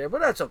track there,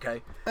 but that's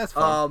okay. that's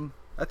fine. Um,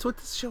 That's what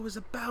this show is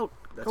about.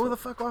 That's Go what- the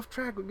fuck off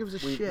track. Who gives a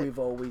shit? we've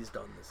always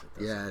done this. It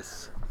doesn't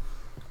Yes. matter.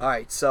 All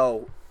right,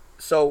 so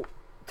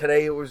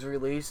today it was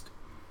released,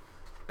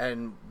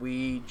 and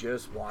we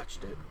just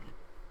watched it.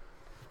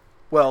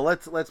 Well,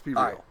 let's be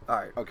real. All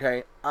right.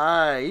 Okay,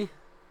 I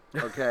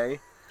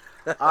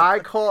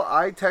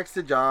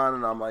texted John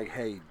and I'm like,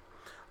 hey,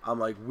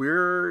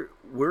 we're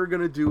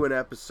gonna do an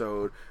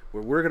episode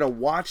where we're gonna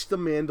watch The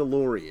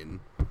Mandalorian,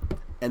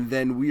 and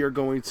then we are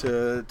going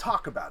to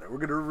talk about it. We're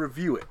gonna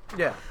review it.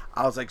 Yeah.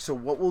 I was like, so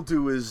what we'll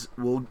do is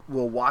we'll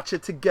watch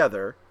it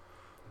together,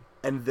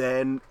 and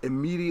then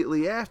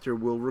immediately after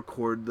we'll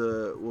record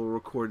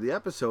the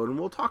episode and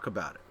we'll talk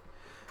about it.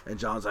 And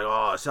John's like,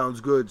 oh,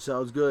 sounds good.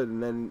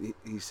 And then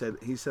he said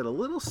a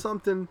little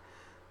something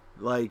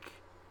like,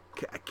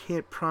 I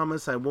can't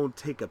promise I won't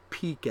take a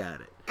peek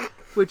at it.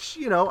 Which,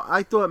 you know,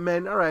 I thought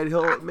meant, all right,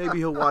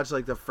 he'll watch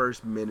like the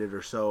first minute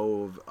or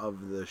so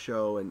of the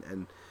show.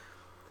 And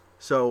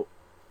so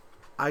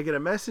I get a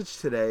message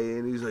today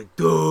and he's like,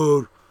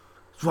 dude,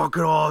 it's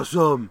fucking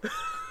awesome.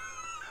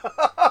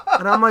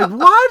 And I'm like,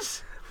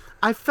 what?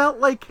 I felt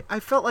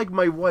like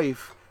my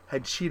wife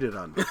had cheated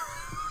on me.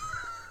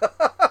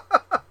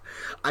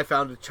 I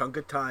found a chunk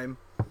of time.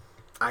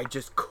 I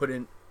just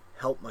couldn't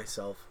help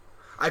myself.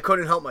 I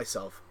couldn't help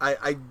myself.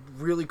 I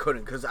really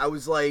couldn't, because I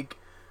was like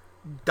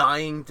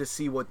dying to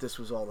see what this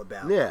was all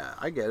about. Yeah,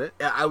 I get it.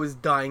 I was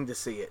dying to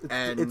see it,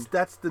 and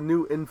That's the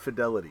new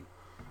infidelity.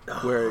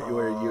 Where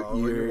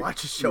you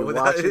watch a show you're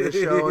without watching the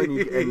show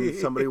and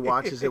somebody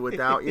watches it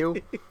without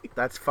you.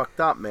 That's fucked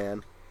up,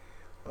 man.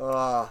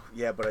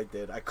 Yeah, but I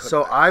did. I couldn't.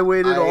 So I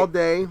waited all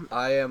day.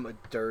 I am a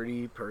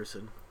dirty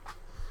person.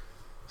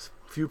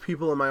 A few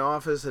people in my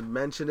office had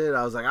mentioned it.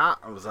 I was like,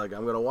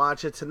 I'm gonna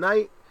watch it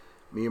tonight.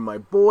 Me and my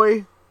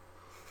boy,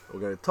 we're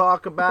gonna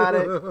talk about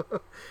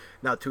it.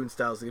 Now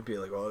Toonstyle's gonna be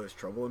like, "Oh, there's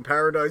trouble in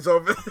paradise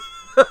over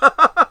there."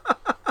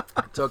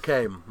 It's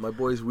okay. My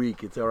boy's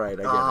weak. It's all right.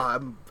 I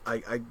get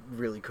it. I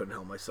really couldn't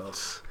help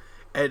myself,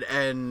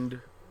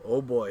 and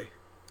oh boy,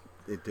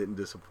 It didn't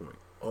disappoint.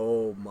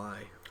 oh my,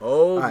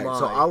 All right,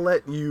 so I'll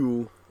let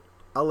you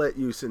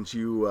since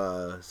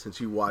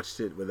you watched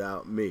it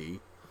without me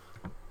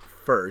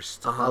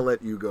first. I'll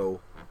let you go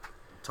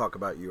talk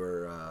about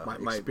your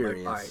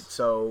experience. All right,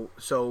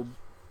 so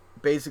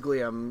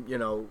basically, I'm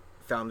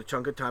found a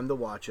chunk of time to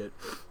watch it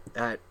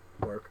at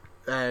work,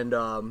 and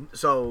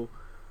so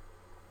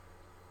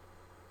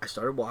I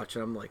started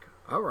watching. I'm like,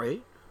 all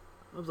right.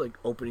 I was like,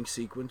 opening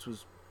sequence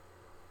was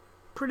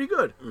pretty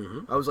good.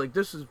 Mm-hmm. I was like,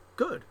 this is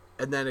good,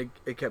 and then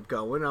it kept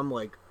going. I'm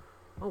like,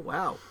 oh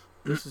wow,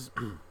 this is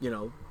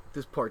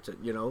this part's it.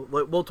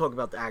 We'll talk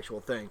about the actual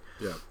thing.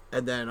 Yeah.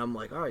 And then I'm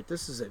like, all right,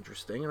 this is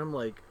interesting, and I'm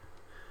like.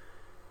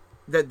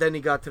 Then he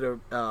got to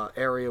the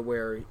area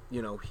where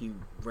he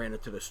ran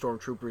into the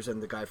stormtroopers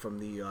and the guy from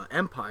the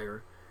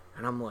Empire,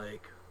 and I'm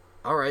like,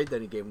 all right.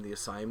 Then he gave him the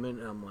assignment,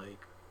 and I'm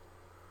like,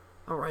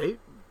 all right,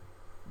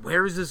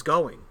 where is this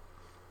going,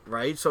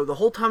 right? So the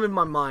whole time in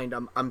my mind,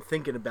 I'm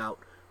thinking about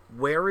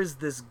where is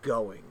this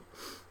going,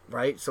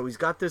 right? So he's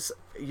got this,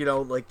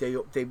 like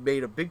they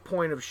made a big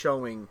point of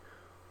showing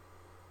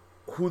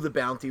who the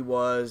bounty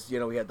was. He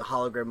had the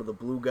hologram of the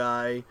blue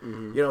guy,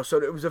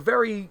 so it was a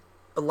very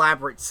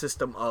elaborate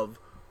system of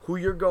who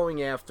you're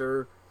going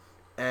after,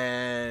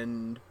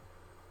 and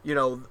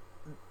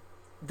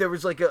there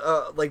was like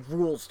a like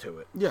rules to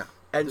it. Yeah,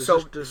 and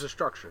there's a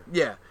structure.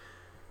 Yeah,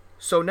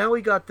 so now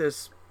we got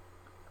this,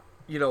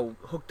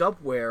 hooked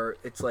up where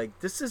it's like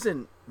this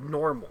isn't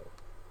normal.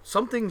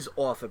 Something's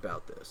off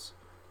about this,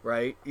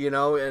 right?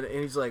 And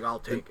he's like, I'll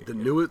take it. The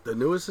newest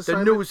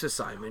assignment. The newest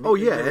assignment. Oh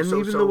yeah, and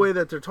even the way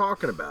that they're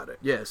talking about it.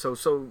 Yeah, so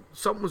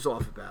something was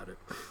off about it.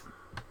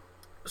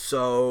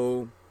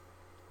 So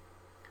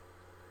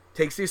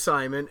takes the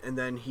assignment, and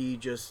then he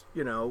just,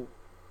 like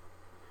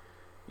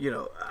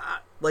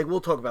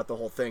we'll talk about the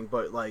whole thing,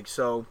 but like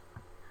so.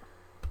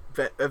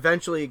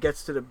 Eventually, it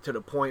gets to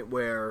the point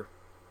where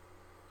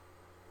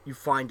you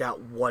find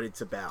out what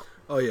it's about.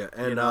 Oh yeah,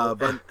 and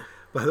by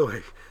the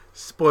way,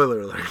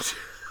 spoiler alert.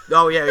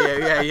 Oh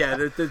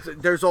yeah.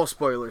 There's all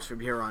spoilers from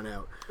here on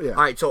out. Yeah.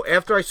 All right, so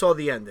after I saw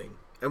the ending,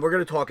 and we're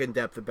gonna talk in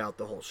depth about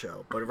the whole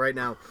show, but right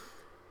now,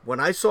 when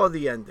I saw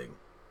the ending,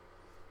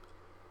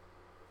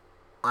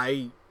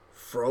 I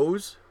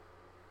froze.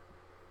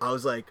 I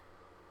was like,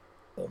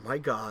 oh my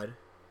god,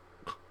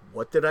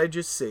 what did I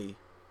just see?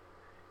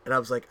 And I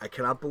was like, I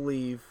cannot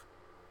believe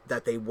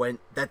that they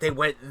went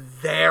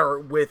there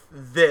with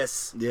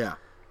this. Yeah.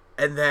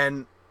 And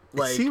then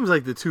like it seems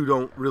like the two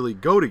don't really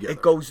go together.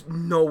 It goes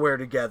nowhere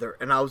together.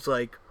 And I was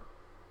like,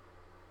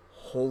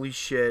 holy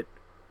shit.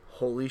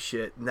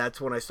 And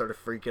that's when I started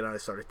freaking out. I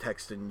started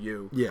texting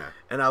you. Yeah.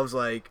 And I was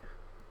like,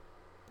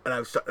 and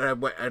I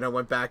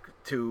went back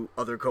to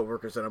other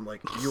coworkers, and I'm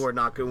like, you are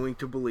not going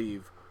to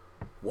believe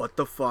what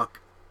the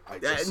fuck.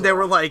 And they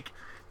were like,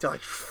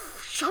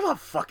 shut up,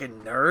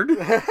 fucking nerd.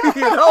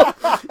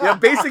 Yeah,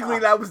 basically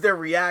that was their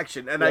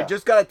reaction. And I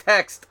just got a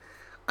text.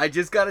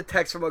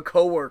 From a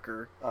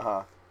coworker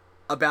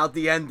about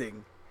the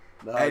ending.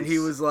 Nice. And he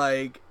was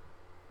like,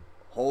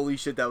 holy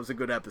shit, that was a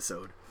good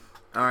episode.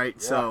 All right,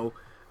 yeah.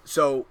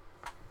 So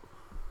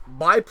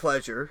my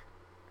pleasure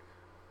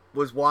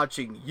was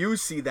watching you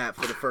see that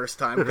for the first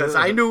time, because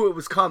I knew it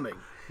was coming.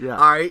 Yeah.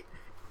 All right.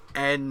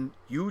 And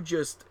you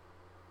just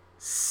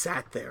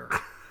sat there.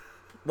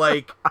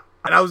 Like,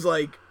 and I was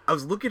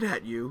looking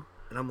at you,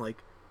 and I'm like,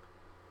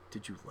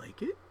 did you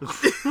like it?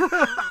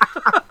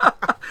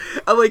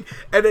 I'm like,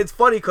 and it's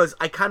funny because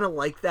I kind of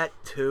like that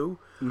too.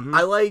 Mm-hmm.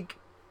 I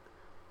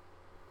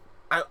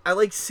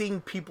like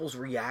seeing people's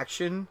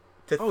reaction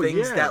to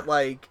things that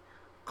like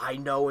I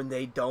know and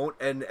they don't,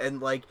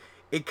 and like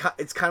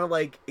it's kind of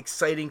like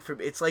exciting for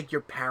me. It's like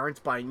your parents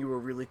buying you a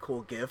really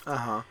cool gift,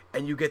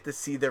 and you get to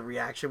see their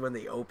reaction when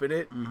they open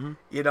it. Mm-hmm.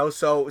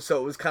 So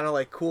it was kind of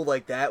like cool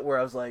like that, where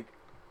I was like,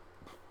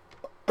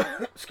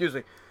 excuse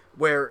me,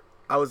 where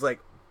I was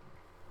like,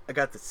 I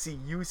got to see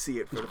you see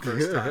it for the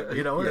first time.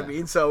 You know what I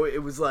mean? So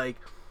it was like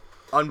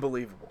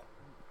unbelievable.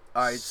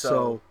 All right,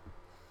 so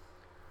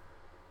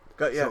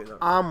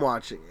I'm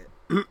watching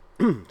it.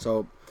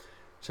 So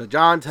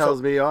John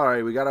tells me, all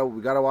right, we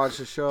gotta watch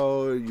the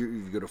show.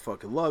 You're gonna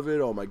fucking love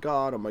it. Oh my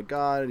god!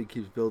 And he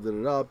keeps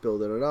building it up.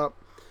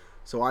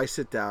 So I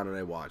sit down and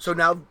I watch. So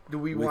now, do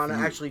we With want to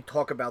you. actually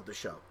talk about the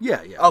show?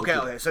 yeah, yeah. Okay,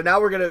 we'll do okay. So now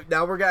we're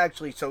gonna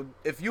actually. So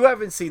if you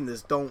haven't seen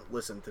this, don't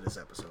listen to this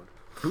episode.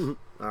 All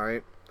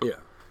right. that. Yeah.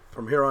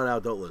 From here on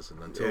out, don't listen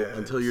until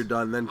Yeah, you're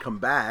done. Then come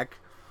back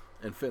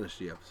and finish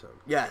the episode.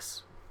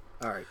 Yes.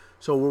 All right.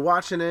 So we're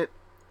watching it,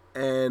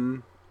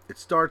 and it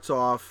starts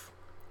off.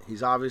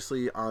 He's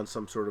obviously on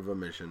some sort of a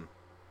mission.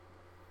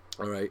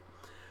 All right.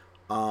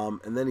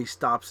 And then he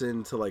stops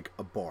into like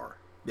a bar.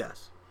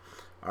 Yes.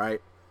 All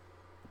right.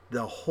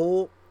 The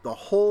whole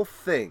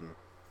thing,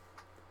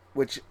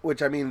 which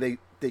I mean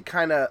they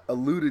kind of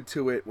alluded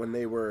to it when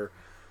they were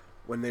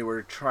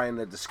trying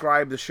to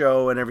describe the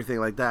show and everything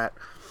like that.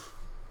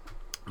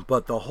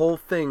 But the whole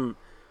thing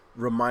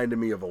reminded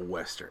me of a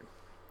Western.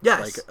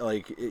 Yes.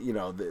 Like you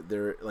know,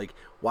 they're like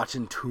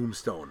watching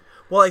Tombstone.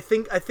 Well, I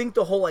think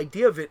the whole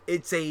idea of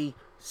it's a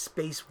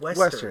space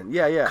western.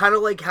 Yeah. Kind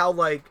of like how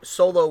like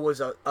Solo was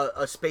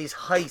a space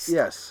heist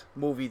Yes.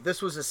 movie.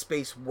 This was a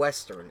space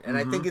western, and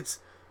I think it's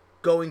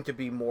going to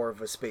be more of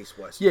a space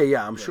western.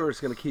 Yeah. I'm sure it's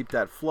going to keep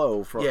that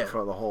flow for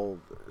the whole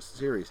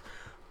series.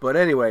 But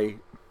anyway,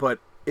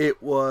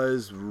 it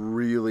was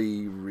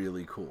really,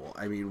 really cool.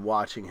 I mean,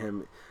 watching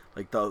him,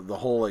 like the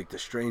whole like the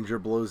stranger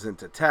blows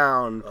into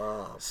town,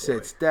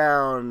 sits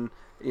down.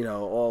 You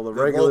know, all the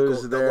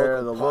regulars are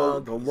there. The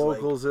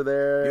locals are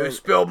there. You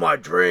spilled my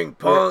drink,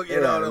 punk. You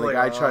know, and the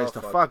guy tries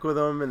to fuck with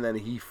him, and then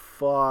he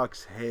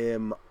fucks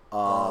him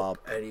up.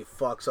 And he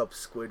fucks up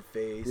Squid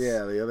Face.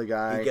 Yeah, the other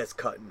guy. He gets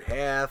cut in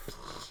half.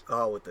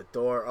 Oh, with the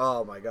door.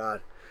 Oh my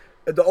god.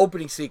 The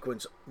opening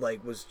sequence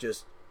like was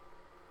just,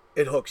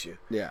 it hooks you.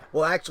 Yeah.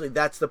 Well, actually,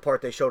 that's the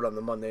part they showed on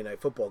the Monday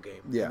Night Football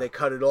game. Yeah. And they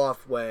cut it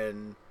off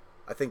when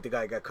I think the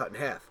guy got cut in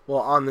half.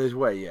 Well, on his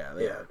way, yeah.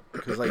 Yeah.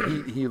 Because like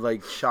he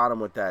like shot him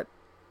with that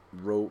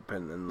rope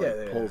and then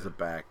like pulls it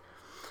back.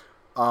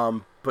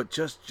 But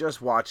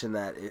just watching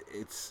that,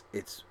 it's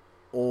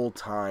old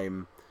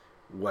time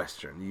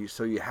Western.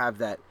 So you have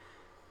that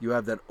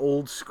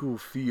old school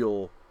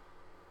feel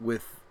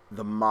with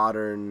the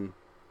modern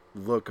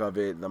look of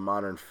it, the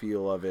modern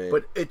feel of it.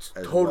 But it's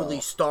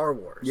totally Star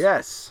Wars.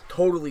 Yes.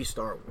 Totally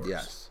Star Wars.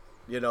 Yes.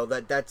 You know,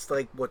 that's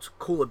like what's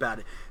cool about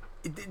it.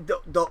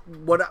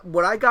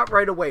 What I got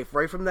right away,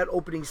 right from that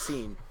opening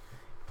scene,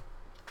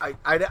 I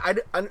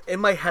in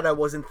my head I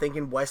wasn't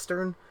thinking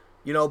Western,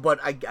 you know, but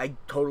I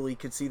totally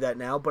could see that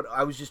now. But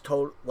I was just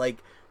told like,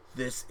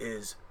 this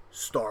is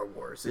Star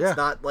Wars. It's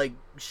not like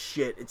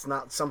shit. It's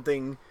not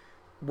something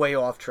way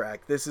off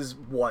track. This is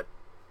what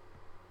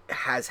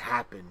has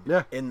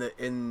happened in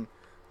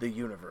the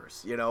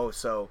universe, you know.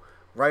 So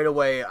right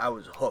away I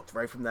was hooked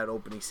right from that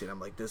opening scene. I'm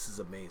like, this is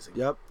amazing.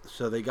 Yep.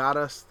 So they got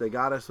us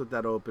with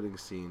that opening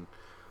scene.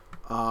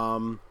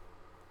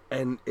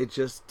 And it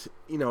just,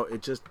 you know,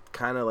 it just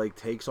kind of like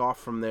takes off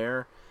from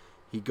there.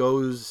 He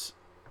goes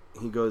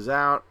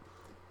out.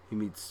 He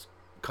meets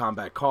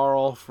Combat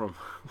Carl from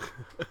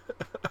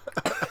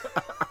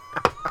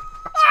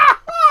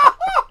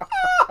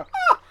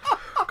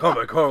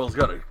Combat Carl's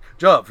got a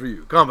job for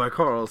you. Combat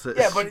Carl says.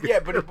 But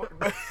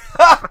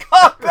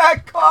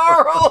Combat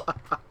Carl.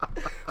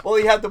 Well,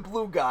 he had the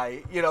blue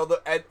guy, you know,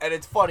 and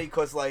it's funny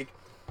because like,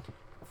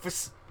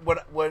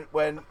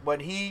 when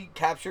he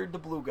captured the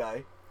blue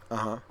guy,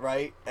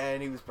 right,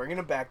 and he was bringing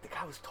him back, the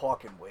guy was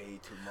talking way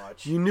too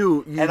much. You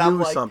knew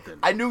like, something.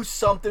 I knew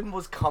something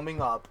was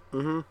coming up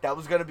that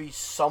was going to be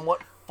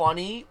somewhat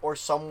funny or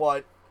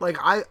somewhat like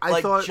I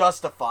thought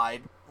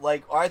justified.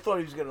 Like, or I thought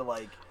he was gonna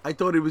like. I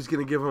thought he was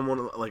gonna give him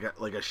one like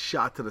a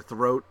shot to the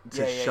throat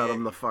to shut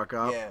him the fuck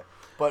up. Yeah,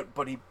 but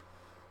he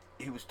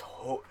was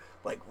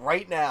like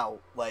right now,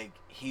 like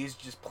he's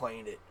just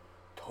playing it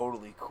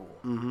totally cool.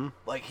 Mm-hmm.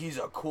 Like he's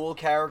a cool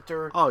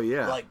character. Oh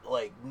yeah.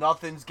 Like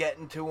nothing's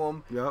getting to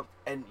him. Yep.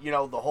 And you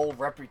know the whole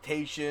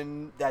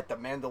reputation that the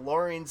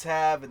Mandalorians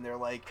have, and they're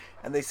like,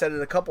 and they said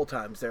it a couple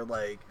times. They're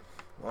like,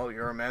 well,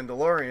 you're a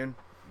Mandalorian.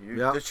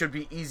 This should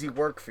be easy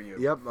work for you.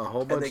 Yep, a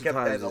whole bunch of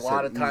times. And a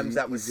lot of times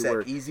that was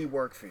said, easy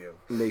work for you.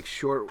 Make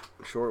short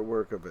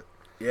work of it.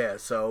 Yeah,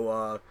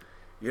 so,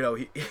 you know,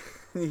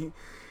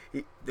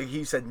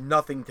 he said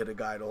nothing to the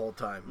guy the whole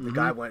time. The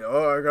guy went,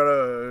 oh, I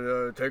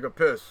gotta take a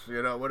piss,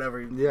 you know, whatever.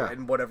 Yeah.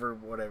 And whatever,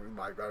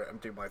 I gotta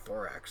empty my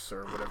thorax,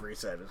 or whatever he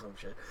said, or some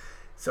shit.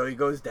 So he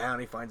goes down,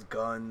 he finds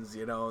guns,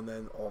 you know, and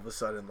then all of a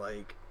sudden,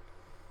 like,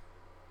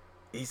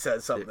 he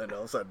says something, and all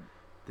of a sudden,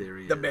 there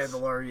he the is.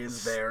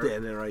 Mandalorian's there.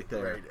 Standing right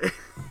there. Right.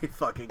 He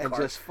fucking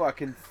just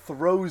fucking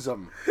throws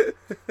him.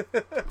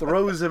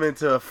 Throws him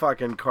into a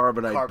fucking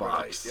carbonite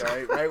box.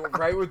 Yeah,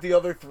 right with the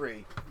other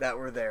three that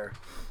were there.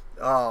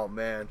 Oh,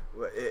 man.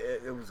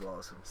 It was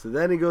awesome. So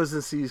then he goes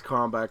and sees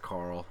Combat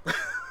Carl.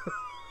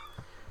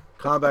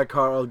 Combat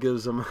Carl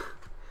gives him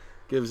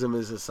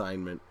his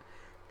assignment.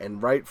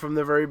 And right from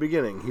the very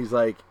beginning, he's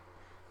like,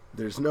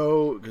 there's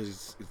no...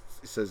 Because it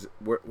says,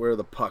 where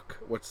the puck?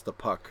 What's the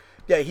puck?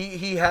 Yeah,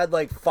 he had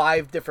like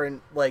 5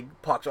 different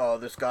like pucks. Oh,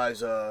 this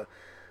guy's a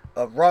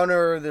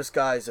runner. This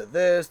guy's a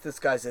this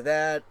guy's a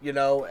that. You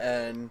know,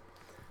 and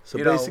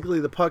so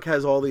basically the puck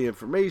has all the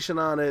information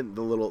on it.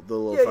 The little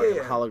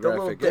fucking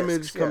holographic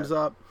image comes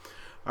up.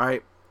 all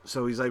right.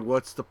 So he's like,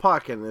 what's the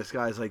puck? And this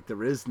guy's like,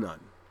 there is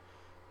none.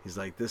 He's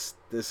like, this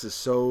is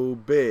so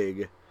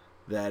big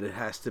that it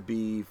has to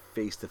be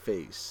face to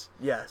face.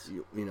 Yes.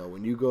 You know,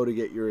 when you go to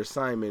get your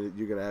assignment,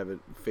 you're gonna have it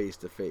face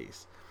to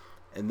face.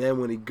 And then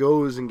when he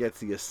goes and gets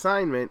the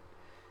assignment,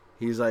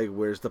 he's like,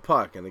 where's the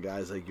puck? And the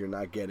guy's like, you're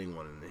not getting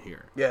one in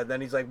here. Yeah,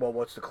 then he's like, well,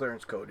 what's the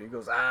clearance code? He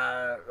goes,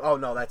 oh,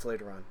 no, that's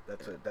later on.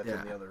 That's in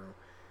the other room.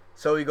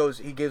 So he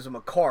gives him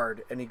a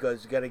card, and he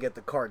goes, you got to get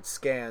the card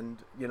scanned,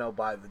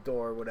 by the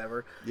door or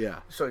whatever. Yeah.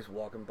 So he's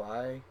walking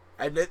by.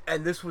 And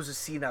this was a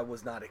scene I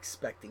was not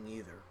expecting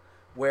either,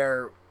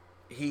 where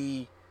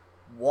he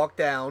walked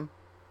down,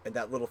 and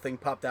that little thing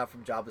popped out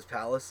from Jabba's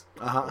palace.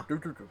 Uh-huh.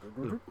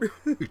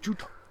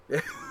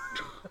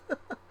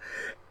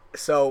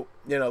 So,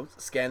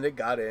 scanned it,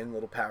 got in,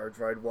 little power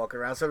droid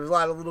walking around. So there's a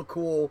lot of little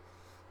cool,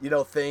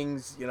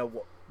 things, you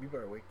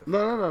better wake the fuck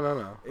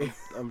No.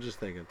 I'm just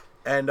thinking.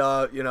 And,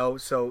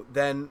 so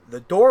then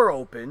the door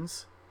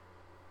opens,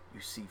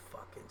 you see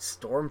fucking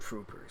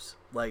stormtroopers,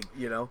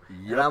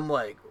 and I'm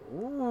like,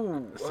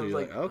 ooh. So you're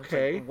like,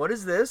 okay. What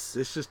is this?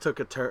 This just took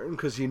a turn,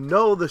 because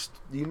that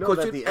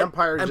the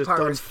Empire just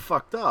done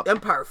fucked up.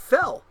 Empire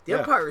fell. The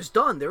Empire is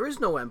done. There is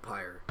no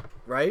Empire,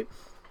 right?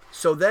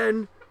 So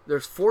then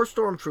there's 4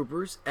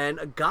 stormtroopers and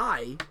a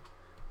guy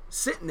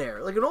sitting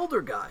there, like an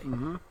older guy.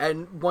 Mm-hmm.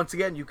 And once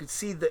again, you could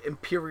see the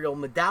Imperial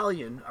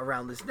medallion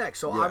around his neck.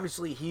 So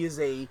obviously he is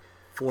a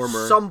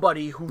former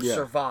somebody who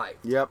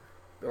survived. Yep.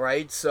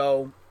 Right?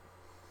 So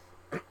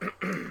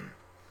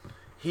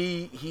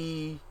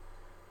he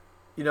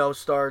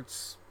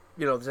starts,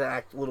 there's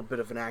a little bit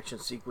of an action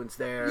sequence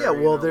there. Yeah,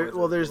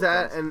 there's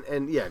that, and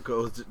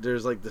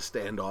there's like the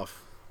standoff.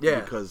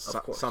 Yeah, because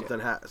of course,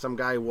 some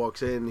guy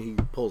walks in, he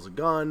pulls a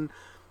gun,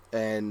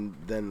 and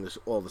then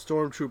all the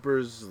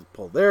stormtroopers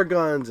pull their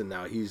guns, and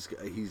now he's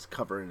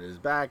covering his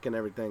back and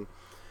everything,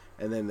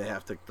 and then they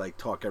have to like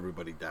talk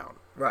everybody down.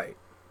 Right.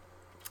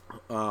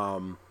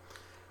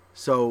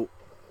 So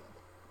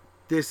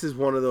this is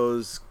one of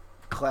those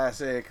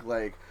classic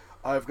like,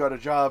 I've got a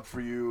job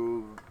for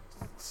you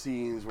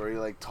scenes where he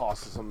like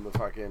tosses him the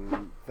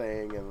fucking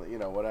thing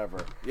and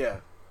whatever.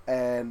 Yeah.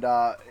 And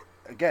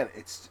again,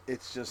 it's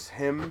just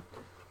him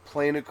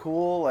playing it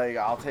cool. Like,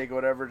 I'll take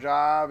whatever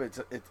job.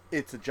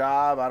 It's a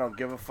job. I don't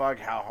give a fuck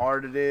how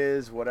hard it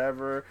is.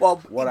 Whatever.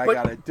 Well, I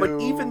gotta do.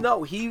 But even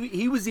though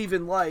he was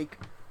even like,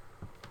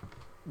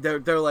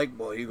 they're like,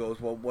 well, he goes,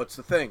 well, what's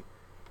the thing?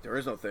 There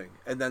is no thing.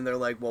 And then they're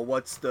like, well,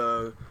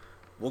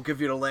 we'll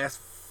give you the last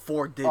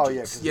 4 digits. Oh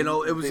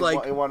yeah, it was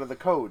like one of the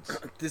codes.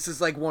 This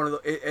is like one of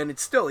the, and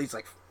it's still, he's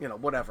like,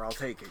 whatever, I'll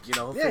take it.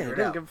 He'll Yeah, he figure it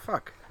didn't out. give a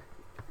fuck.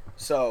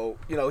 So,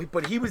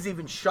 but he was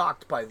even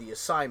shocked by the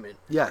assignment.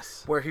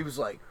 Yes. Where he was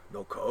like,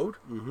 no code?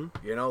 Mm-hmm.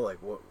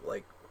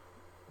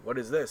 What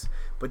is this?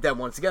 But then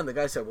once again, the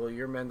guy said, well,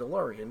 you're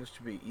Mandalorian. This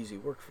should be easy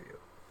work for you.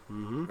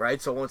 Mm-hmm.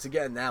 Right? So once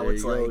again, now there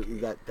it's like...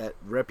 that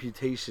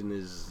reputation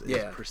is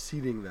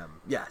preceding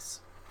them. Yes.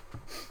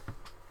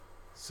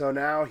 So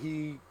now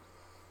he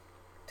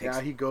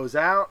goes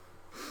out.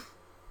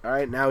 All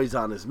right, now he's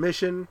on his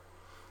mission,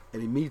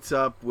 and he meets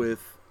up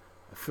with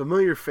a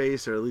familiar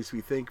face, or at least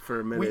we think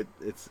for a minute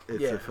it's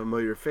a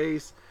familiar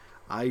face.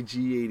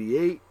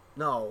 IG-88.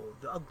 No,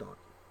 the Ugnaught.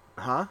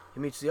 Huh?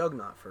 He meets the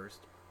Ugnaught first.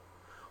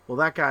 Well,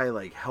 that guy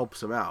like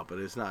helps him out, but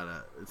it's not.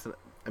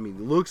 I mean,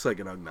 he looks like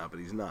an Ugnaught,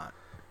 but he's not.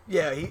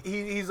 Yeah,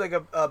 he's like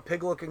a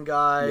pig-looking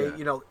guy.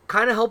 Yeah.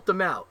 Kind of helped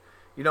him out.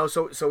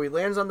 So he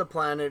lands on the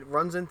planet,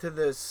 runs into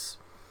this.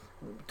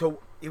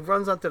 He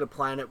runs onto the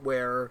planet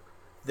where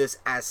this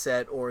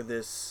asset or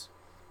this,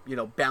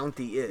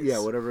 bounty is. Yeah,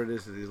 whatever it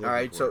is that he's looking for. All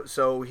right,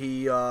 so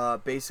he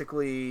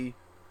basically.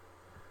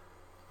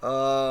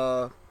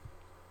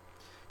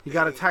 He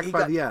got attacked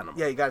by the animal.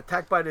 Yeah, he got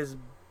attacked by this.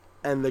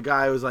 And the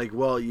guy was like,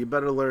 well, you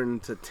better learn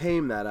to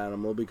tame that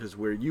animal, because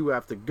where you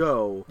have to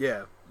go,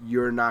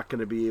 you're not going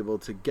to be able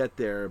to get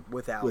there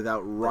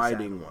without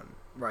riding one.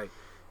 Right.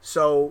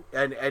 So,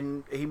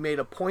 and he made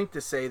a point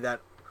to say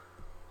that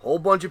a whole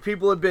bunch of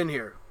people have been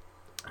here.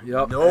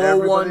 Yep.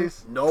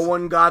 No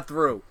one got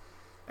through.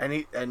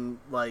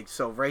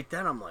 So right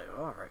then I'm like,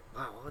 all right,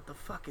 wow, what the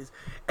fuck is,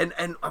 and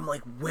I'm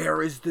like,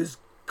 where is this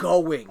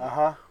going?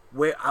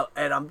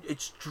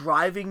 It's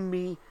driving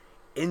me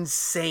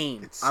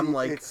insane. It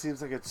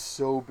seems like it's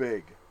so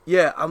big.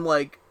 Yeah, I'm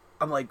like,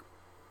 and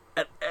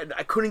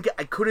I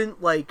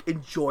couldn't like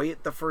enjoy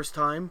it the first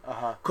time,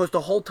 because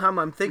the whole time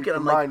I'm thinking,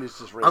 I'm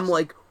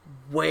like,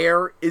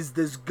 where is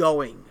this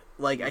going?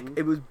 Like,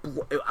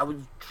 I was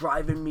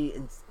driving me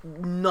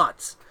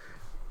nuts.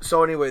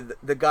 So anyway,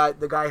 the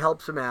guy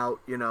helps him out.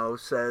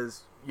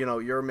 Says,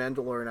 you're a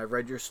Mandalorian. I've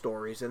read your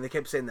stories, and they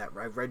kept saying that.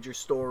 I've read your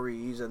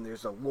stories, and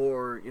there's a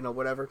lore.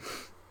 Whatever.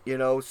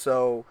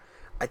 So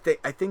I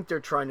think they're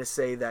trying to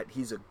say that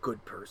he's a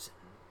good person.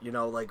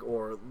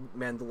 Or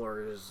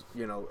Mandalore is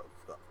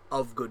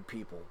of good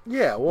people.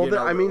 Yeah, well,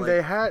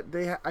 they had.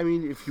 I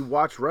mean, if you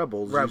watch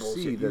Rebels, you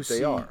see that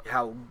they are.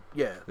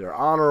 They're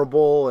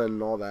honorable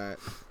and all that.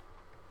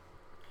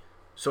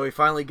 So he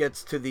finally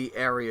gets to the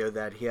area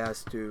that he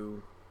has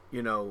to,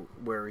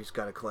 where he's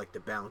got to collect the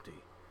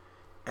bounty.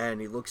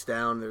 and he looks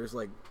down. There's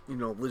like,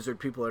 lizard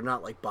people are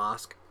not like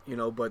Bosk,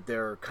 but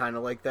they're kind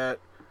of like that.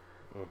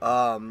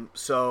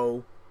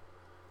 So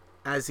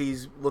as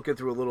he's looking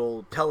through a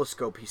little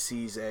telescope, he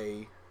sees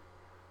a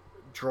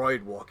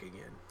droid walking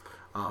in.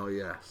 Oh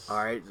yes.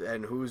 All right,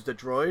 and who's the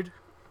droid?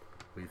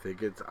 We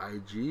think it's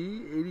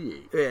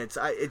IG-88. Yeah,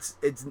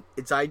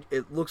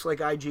 it looks like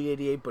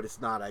IG-88, but it's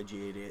not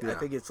IG-88. Yeah. I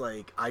think it's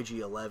like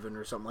IG-11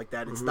 or something like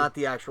that. It's not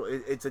the actual.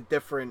 It's a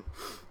different.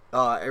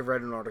 I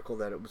read an article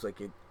that it was like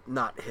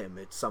not him.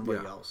 It's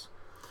somebody else.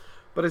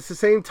 But it's the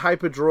same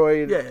type of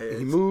droid. Yeah,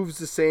 he moves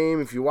the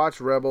same. If you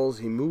watch Rebels,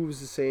 he moves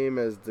the same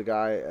as the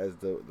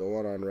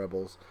one on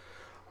Rebels.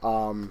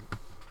 And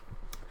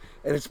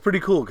it's pretty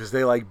cool because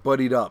they like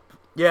buddied up.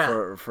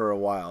 Yeah. For a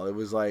while, it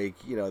was like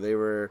they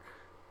were.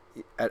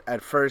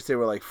 At first, they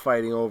were like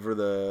fighting over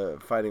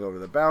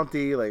the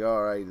bounty. Like,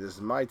 all right, this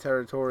is my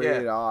territory.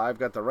 Yeah. I've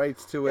got the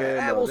rights to it.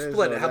 Yeah, we'll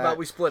split it. How about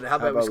we split it? How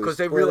about because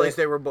they realized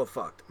they were both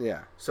fucked.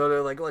 Yeah. So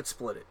they're like, let's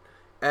split it.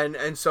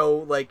 And so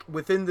like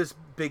within this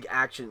big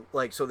action,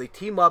 like so they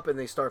team up and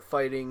they start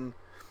fighting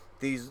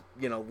these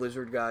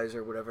lizard guys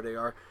or whatever they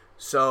are.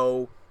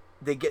 So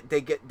they get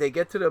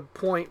to the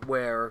point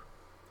where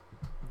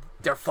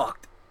they're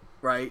fucked,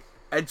 right?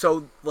 And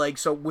so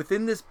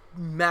within this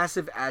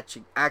massive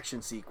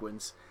action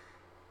sequence,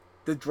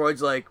 the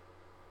droid's like,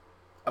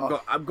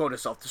 I'm going to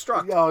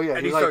self-destruct. Oh yeah,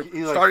 and he's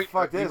like,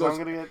 fuck this, I'm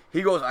gonna get.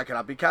 He goes, I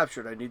cannot be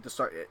captured. I need to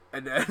start it.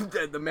 And then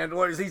the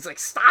Mandalorian, he's like,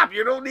 stop!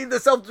 You don't need the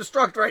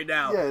self-destruct right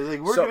now. Yeah, he's like,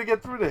 we're gonna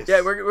get through this.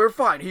 Yeah, we're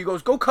fine. He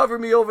goes, go cover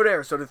me over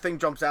there. So the thing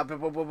jumps out, boom,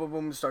 boom, boom, boom,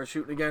 boom, starts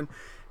shooting again.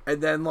 And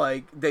then,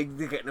 like, they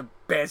get in a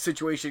bad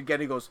situation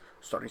again. He goes,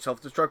 starting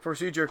self-destruct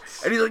procedure.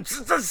 And he's like,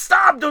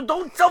 stop!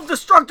 Don't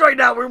self-destruct right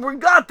now. We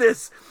got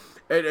this.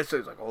 And so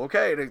he's like,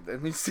 okay.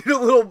 And you see the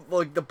little,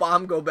 like, the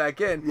bomb go back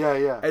in.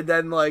 Yeah. And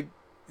then, like,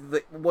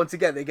 once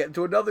again, they get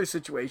into another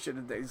situation.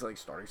 And he's like,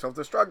 starting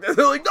self-destruct. And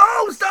they're like,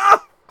 no,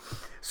 stop!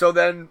 So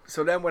then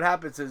what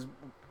happens is,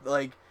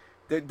 like,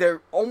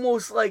 they're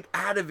almost like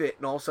out of it,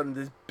 and all of a sudden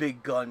this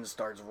big gun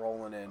starts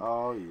rolling in.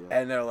 Oh yeah.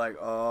 And they're like,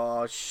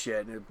 "Oh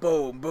shit!" And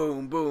boom,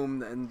 boom,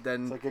 boom, and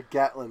then it's like a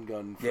Gatling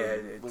gun.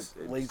 It's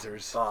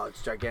lasers. Oh,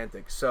 it's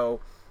gigantic. So,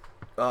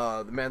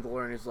 the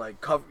Mandalorian is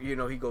like, cover. He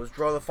goes,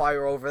 draw the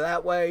fire over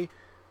that way.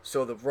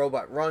 So the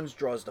robot runs,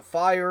 draws the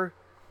fire,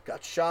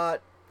 got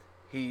shot.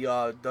 He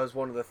does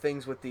one of the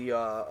things with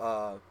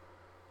the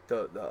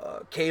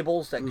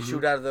cables that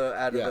shoot out of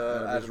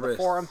the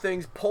forearm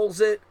things,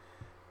 pulls it.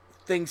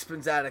 Thing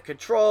spins out of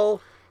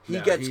control.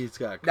 He's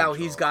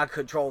got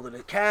control of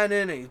the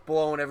cannon, and he's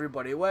blowing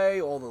everybody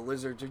away. All the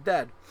lizards are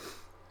dead.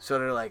 So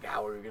they're like,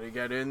 how are we gonna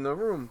get in the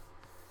room?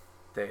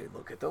 They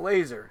look at the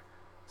laser.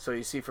 So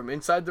you see from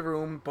inside the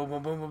room, boom,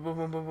 boom, boom, boom, boom,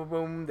 boom, boom, boom,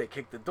 boom. They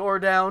kick the door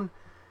down,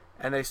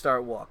 and they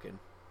start walking.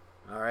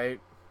 All right.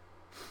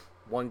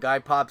 One guy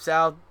pops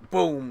out,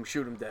 boom,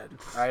 shoot him dead.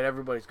 All right,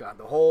 everybody's gone.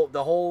 The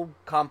whole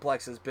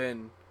complex has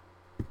been,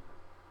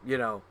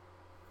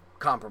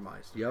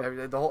 compromised.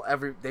 Yep.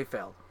 They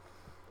failed.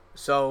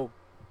 So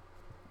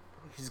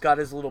he's got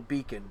his little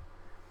beacon,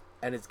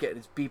 and it's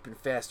beeping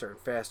faster and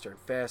faster and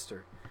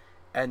faster.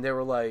 And they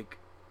were like,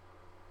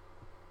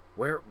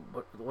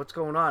 what's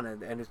going on?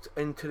 And it's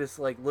into this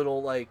like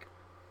little like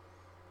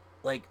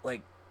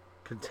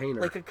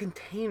container, like a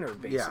container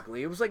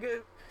basically. Yeah. It was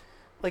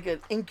like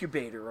an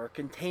incubator or a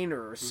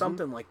container or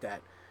something like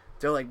that.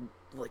 They're like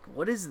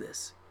what is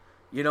this?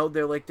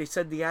 They're like, they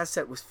said the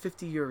asset was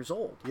 50 years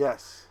old.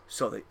 Yes.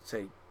 So they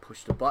say,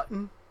 push the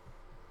button,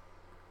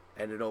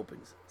 and it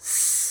opens.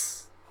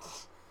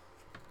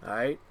 All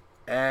right,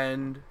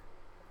 and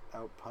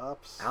out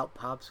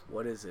pops.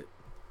 What is it?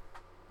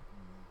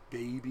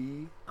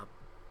 Baby. A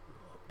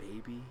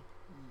baby.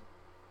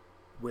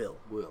 Will.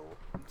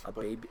 A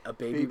baby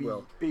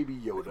Will. Baby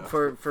Yoda.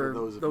 For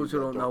those who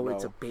don't know,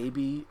 it's a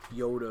baby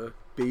Yoda.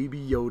 Baby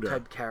Yoda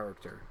type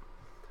character.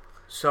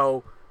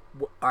 So.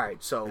 All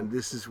right, so and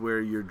this is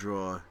where your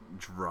draw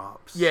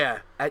drops. Yeah,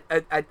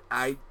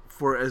 I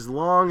for as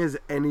long as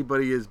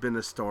anybody has been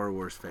a Star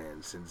Wars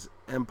fan since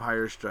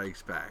Empire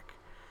Strikes Back,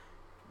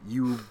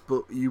 you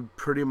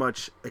pretty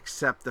much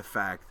accept the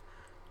fact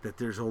that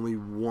there's only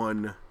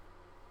one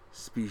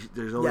species.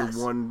 There's only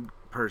one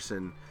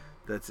person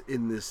that's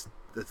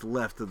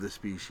left of the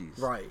species.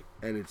 Right,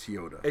 and it's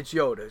Yoda. It's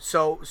Yoda.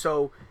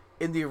 So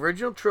in the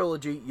original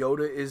trilogy,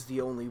 Yoda is the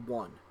only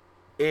one.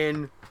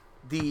 In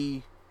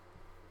the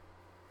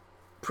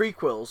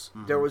prequels,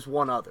 there was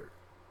one other.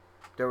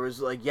 There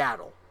was like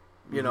Yaddle,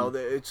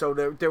 so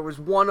there was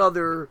one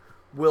other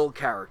Will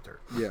character.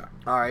 Yeah.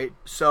 All right.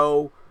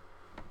 So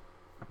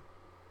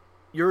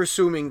you're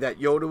assuming that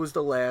Yoda was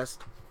the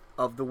last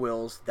of the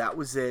Wills. That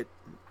was it.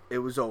 It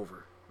was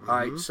over. All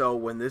right. So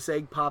when this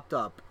egg popped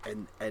up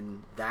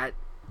and that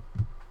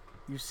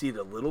you see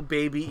the little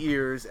baby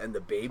ears and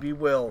the baby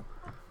Will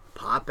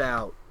pop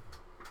out,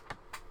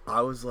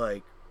 I was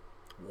like,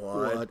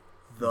 what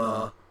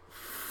the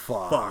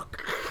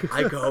fuck?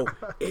 I go,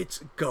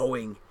 it's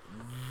going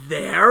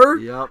there?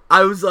 Yep.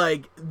 I was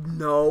like,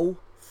 no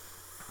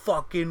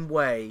fucking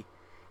way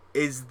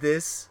is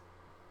this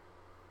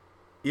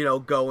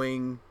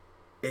going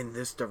in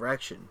this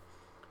direction.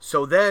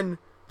 So then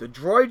the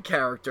droid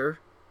character,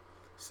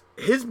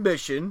 his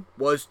mission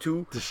was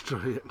to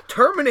Destroy it.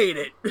 terminate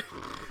it.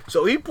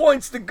 So he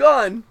points the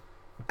gun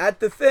at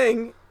the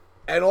thing,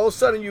 and all of a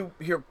sudden you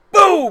hear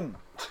boom,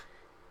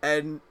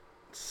 and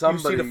you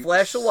see the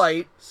flash of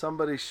light.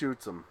 Somebody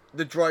shoots him.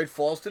 The droid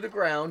falls to the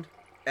ground,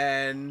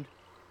 and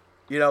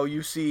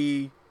you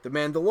see the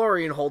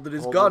Mandalorian holding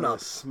his gun up.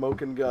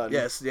 Smoking gun.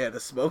 Yes, yeah, the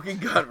smoking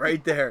gun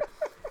right there.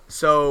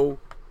 So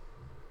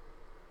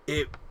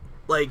it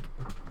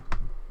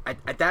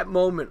at that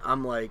moment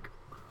I'm like,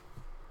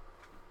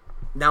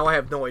 now I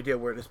have no idea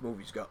where this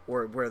movie's go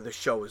or where the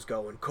show is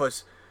going,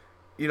 because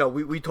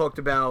we talked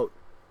about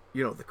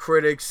the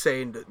critics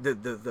saying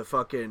the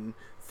fucking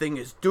thing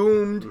is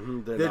doomed.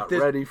 Mm-hmm. They're not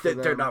ready for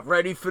They're not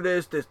ready for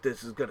this.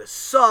 This is gonna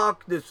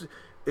suck.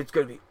 It's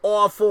gonna be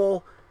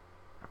awful.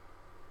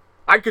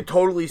 I could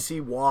totally see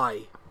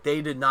why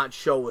they did not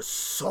show a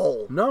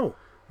soul. No.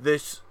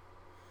 This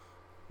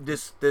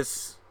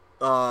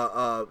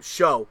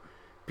show,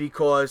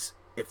 because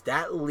if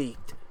that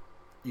leaked,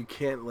 You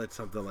can't let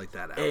something like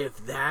that out.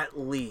 if that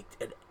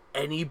leaked and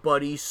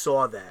anybody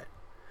saw that,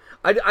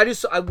 I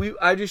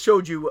just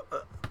showed you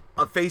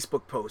a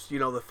Facebook post.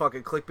 The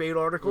fucking clickbait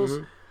articles.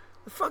 Mm-hmm.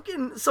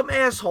 Fucking some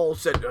asshole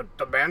said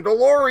the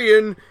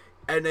Mandalorian,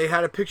 and they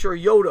had a picture of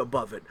Yoda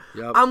above it.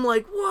 Yep. I'm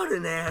like, what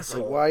an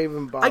asshole! Like, why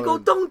even bother? I go,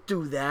 don't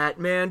do that,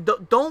 man.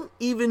 Don't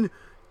even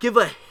give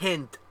a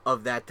hint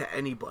of that to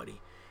anybody.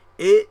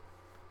 It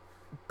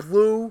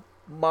blew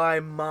my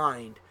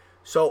mind.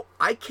 So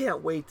I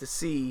can't wait to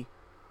see.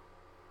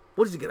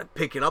 What is he gonna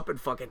pick it up and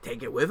fucking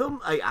take it with him?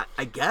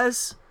 I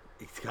guess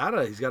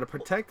He's gotta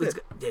protect it.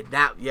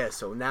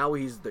 So now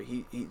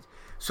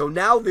so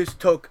now this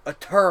took a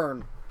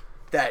turn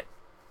that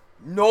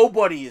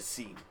nobody has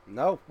seen,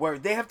 No. where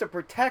they have to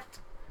protect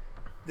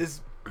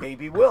this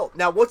baby Will.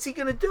 Now, what's he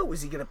gonna do?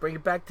 Is he gonna bring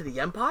it back to the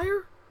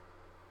Empire?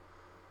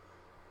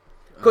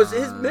 Because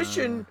his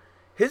mission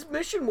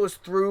was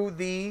through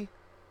the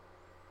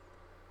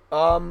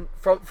from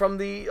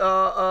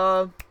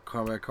the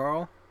Combat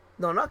Carl?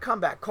 no, not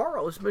Combat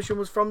Carl. His mission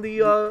was from the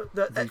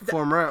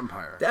former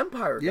Empire. the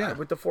Empire guy Yeah.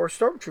 with the 4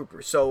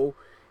 stormtroopers. So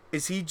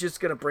is he just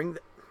gonna bring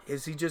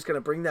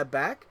that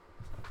back?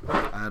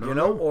 I don't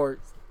know.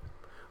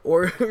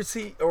 Or is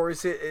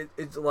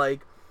it's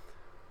like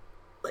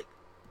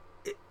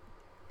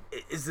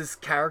is this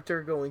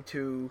character going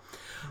to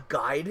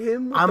guide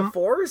him with the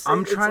Force?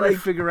 I'm It's trying like, to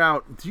figure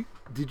out.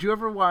 Did you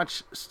ever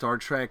watch Star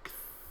Trek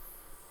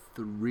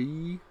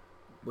 3?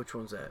 which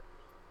one's that?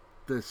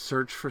 The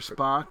Search for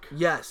Spock?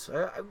 Yes,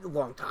 a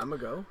long time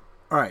ago.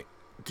 All right.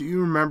 Do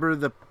you remember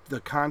the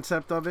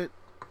concept of it?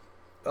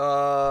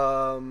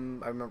 I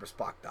remember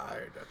Spock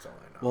died. That's all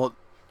I know. Well,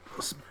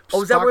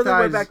 is that where they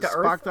went back to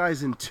Spock Earth?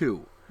 dies in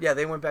 2. Yeah,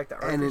 they went back to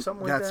Earth And or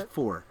something like that's that.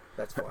 4.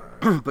 That's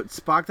fine. But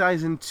Spock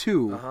dies in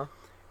 2. Uh-huh.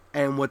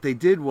 And what they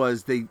did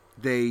was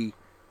they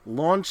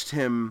launched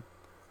him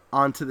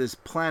onto this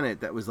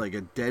planet that was like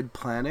a dead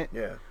planet.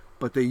 Yeah.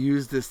 But they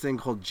used this thing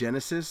called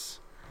Genesis.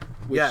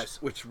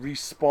 Which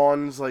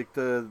respawns like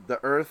the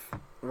Earth.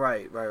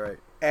 Right.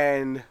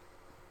 And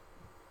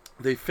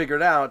they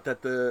figured out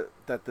that the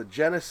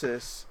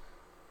Genesis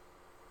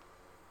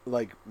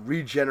like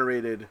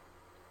regenerated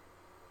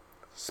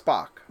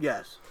Spock.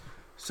 Yes.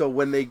 So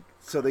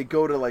they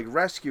go to like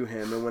rescue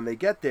him, and when they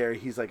get there,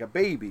 he's like a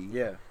baby.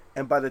 Yeah.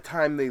 And by the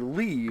time they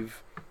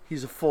leave,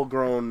 he's a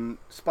full-grown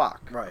Spock.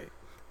 Right.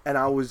 And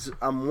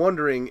I'm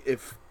wondering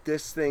if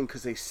this thing,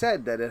 because they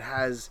said that it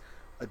has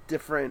a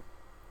different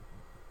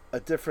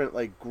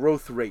like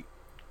growth rate.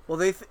 Well,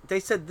 they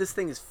said this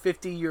thing is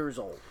 50 years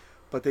old.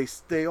 But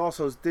they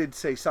also did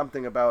say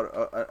something about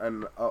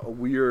a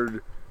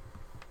weird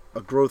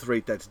growth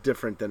rate that's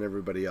different than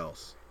everybody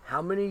else.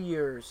 How many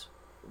years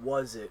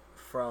was it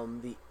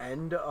from the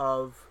end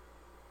of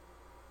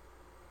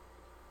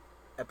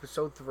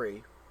episode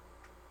 3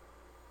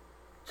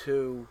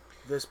 to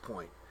this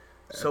point?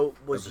 So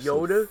was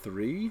Episode Yoda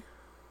 3?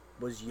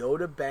 Was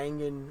Yoda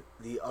banging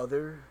the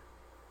other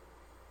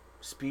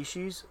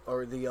species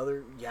or the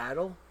other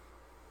Yaddle?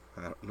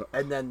 I don't know.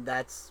 And then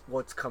that's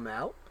what's come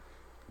out?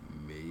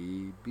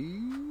 Maybe.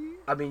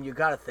 I mean, you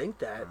gotta think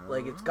that.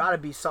 Like, it's gotta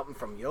be something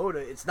from Yoda.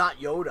 It's not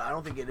Yoda. I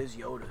don't think it is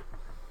Yoda.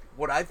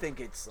 What I think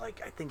it's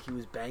like, I think he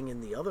was banging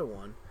the other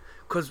one.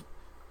 Because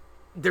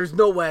there's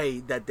no way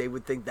that they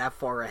would think that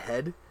far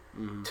ahead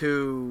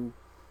to,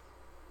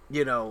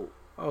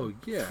 Oh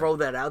yeah. throw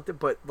that out there.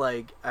 But,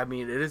 like, I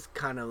mean, it is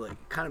kind of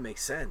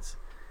makes sense.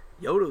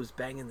 Yoda was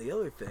banging the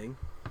other thing.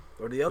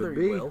 Or the other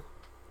be. Will.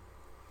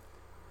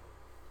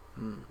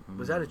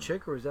 Was that a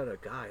chick or was that a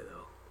guy,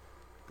 though?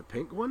 The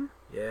pink one?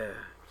 Yeah.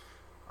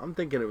 I'm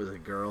thinking it was a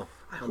girl.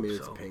 I I hope mean,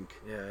 so. it's pink.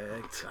 Yeah,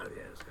 it's gotta be.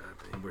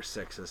 And we're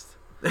sexist.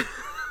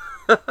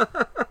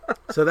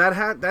 So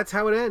that's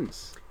how it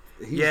ends.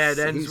 Yeah, it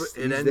ends.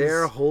 He's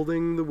there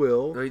holding the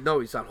will. No,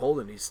 he's not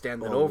holding. He's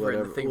standing Oh, over,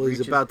 whatever. and the thing Well,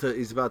 reaches.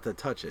 he's about to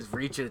touch it. He's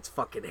reaching its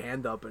fucking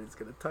hand up, and it's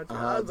gonna touch it.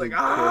 Uh-huh, It's like,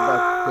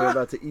 they're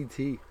about to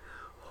ET.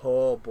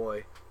 oh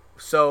boy.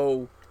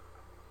 So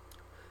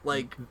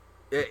Like,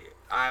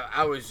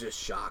 I was just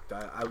shocked.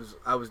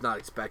 I was not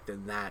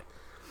expecting that.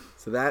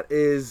 So that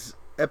is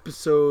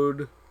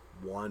episode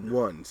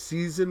One.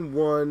 Season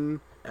 1,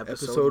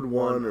 episode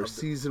 1, or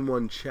Season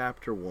 1,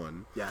 Chapter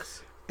 1.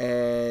 Yes.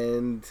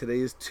 And today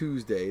is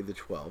Tuesday, the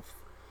 12th.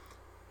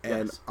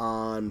 And Yes.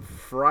 on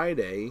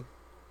Friday,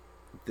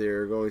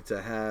 they're going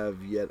to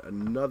have yet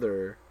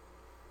another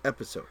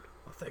episode.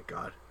 Oh, thank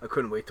God. I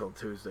couldn't wait till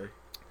Tuesday.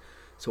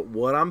 So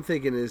what I'm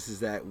thinking is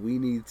that we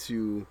need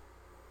to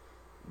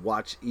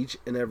watch each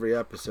and every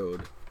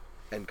episode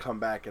and come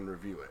back and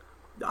review it.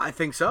 I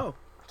think so.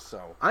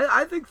 So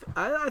I think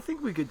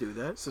we could do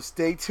that. So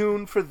stay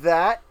tuned for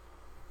that.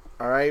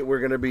 All right, we're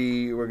gonna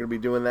be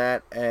doing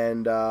that,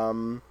 and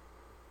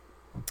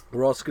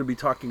we're also gonna be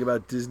talking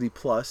about Disney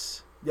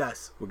Plus.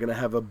 Yes. We're gonna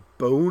have a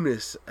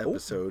bonus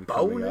episode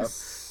coming up,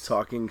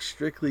 talking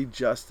strictly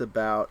just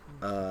about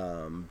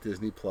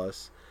Disney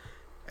Plus,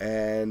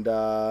 and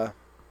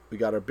we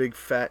got our big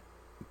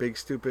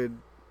stupid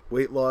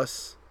weight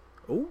loss.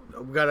 Oh,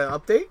 we got an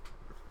update.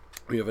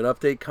 We have an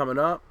update coming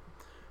up.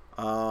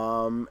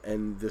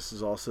 And this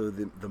is also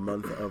the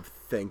month of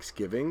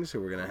Thanksgiving, so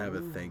we're going to have a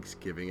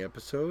Thanksgiving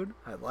episode.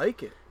 I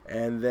like it.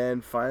 And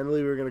then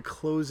finally, we're going to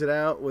close it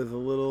out with a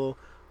little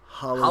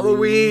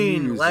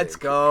Halloween. music. Let's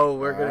go.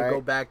 We're going All to go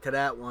right. back to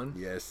that one.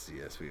 Yes,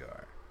 we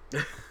are.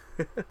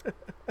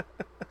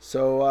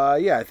 So,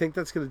 yeah, I think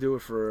that's going to do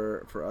it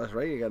for us,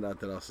 right? You got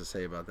nothing else to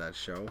say about that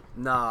show?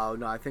 No,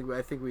 I think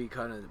we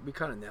kind of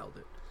nailed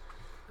it.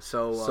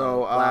 So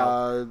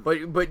wow.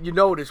 But you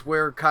notice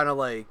we're kind of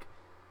like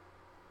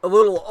a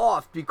little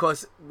off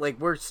because like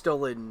we're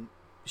still in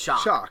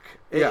shock.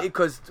 Yeah.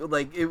 Because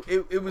like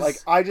it was Like,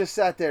 I just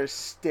sat there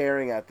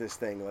staring at this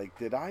thing. Like,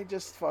 did I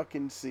just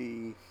fucking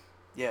see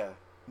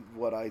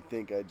what I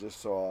think I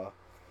just saw?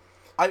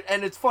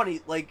 And it's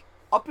funny, like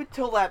up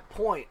until that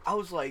point, I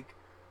was like,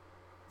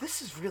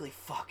 this is really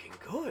fucking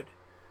good.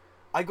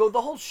 I go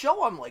the whole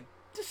show, I'm like,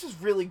 this is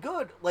really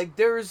good. Like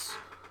there's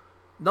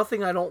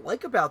nothing I don't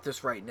like about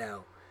this right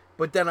now.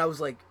 But then I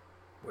was like,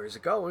 where's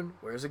it going?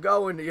 Where's it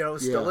going? You know,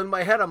 still in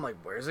my head, I'm like,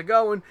 where's it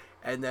going?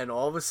 And then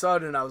all of a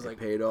sudden, I was like,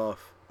 Paid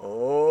off.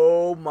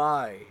 oh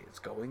my, it's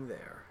going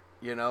there.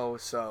 You know,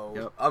 so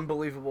Yep.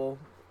 unbelievable.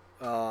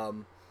 Yeah,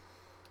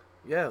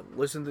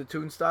 listen to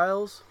Toon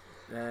Styles.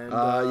 And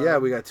Yeah,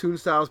 we got Toon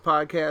Styles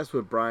podcast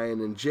with Brian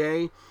and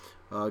Jay.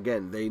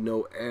 Again, they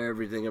know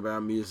everything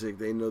about music.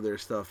 They know their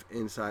stuff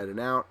inside and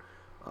out.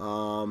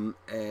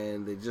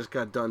 And they just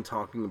got done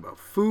talking about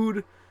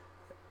food,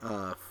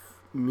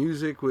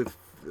 music with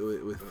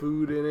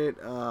food in it,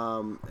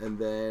 and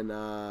then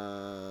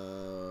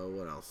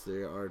what else?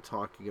 They are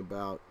talking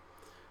about.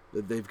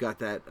 They've got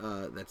that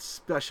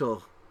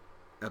special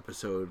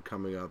episode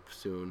coming up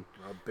soon.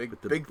 big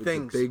things. Big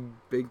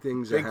things.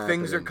 Big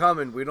things are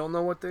coming. We don't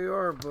know what they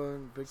are,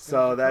 but big things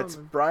So are that's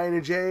coming. Brian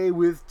and Jay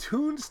with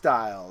Toon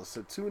Styles.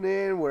 So tune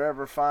in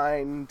wherever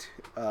fine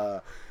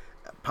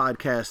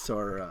podcasts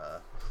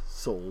are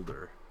sold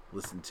or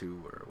listened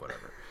to or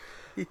whatever.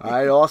 All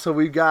right. Also,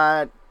 we've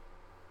got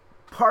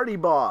Party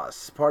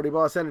Boss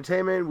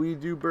Entertainment. We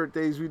do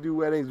birthdays, we do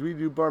weddings, we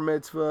do bar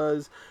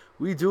mitzvahs,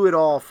 we do it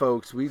all,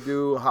 folks. We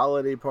do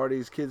holiday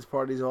parties, kids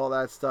parties, all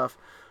that stuff.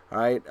 All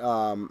right.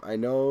 I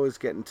know it's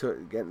getting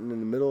in the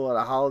middle of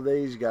the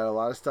holidays. You got a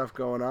lot of stuff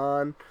going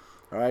on.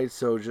 All right.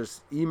 So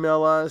just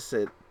email us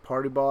at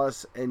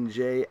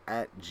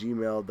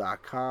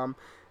partybossnj@gmail.com,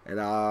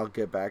 and I'll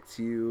get back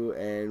to you,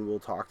 and we'll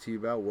talk to you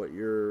about what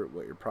your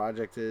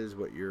project is,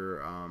 what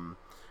your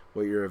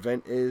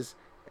event is,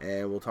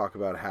 and we'll talk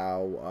about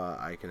how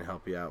I can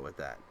help you out with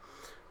that.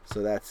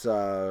 So that's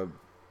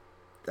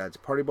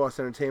Party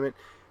Boss Entertainment.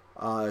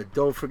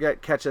 Don't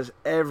forget, catch us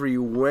every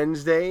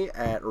Wednesday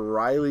at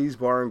Riley's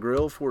Bar and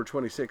Grill,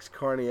 426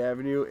 Kearney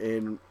Avenue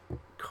in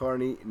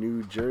Kearney,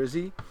 New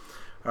Jersey.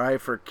 All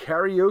right, for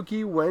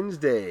Karaoke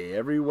Wednesday,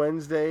 every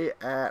Wednesday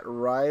at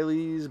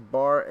Riley's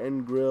Bar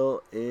and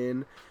Grill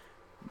in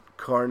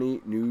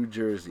Kearney, New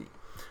Jersey.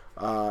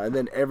 And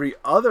then every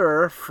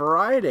other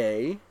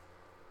Friday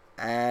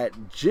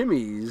at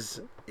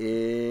Jimmy's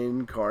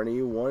in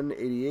Kearney,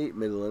 188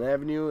 Midland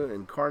Avenue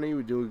in Kearney.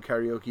 We're doing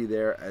karaoke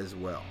there as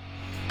well.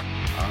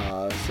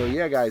 So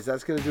yeah, guys,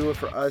 that's going to do it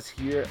for us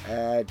here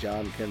at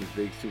John and Ken's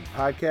Big Stupid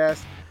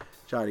Podcast.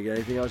 John, you got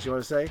anything else you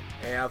want to say?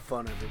 Hey, have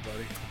fun,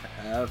 everybody.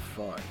 Have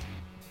fun.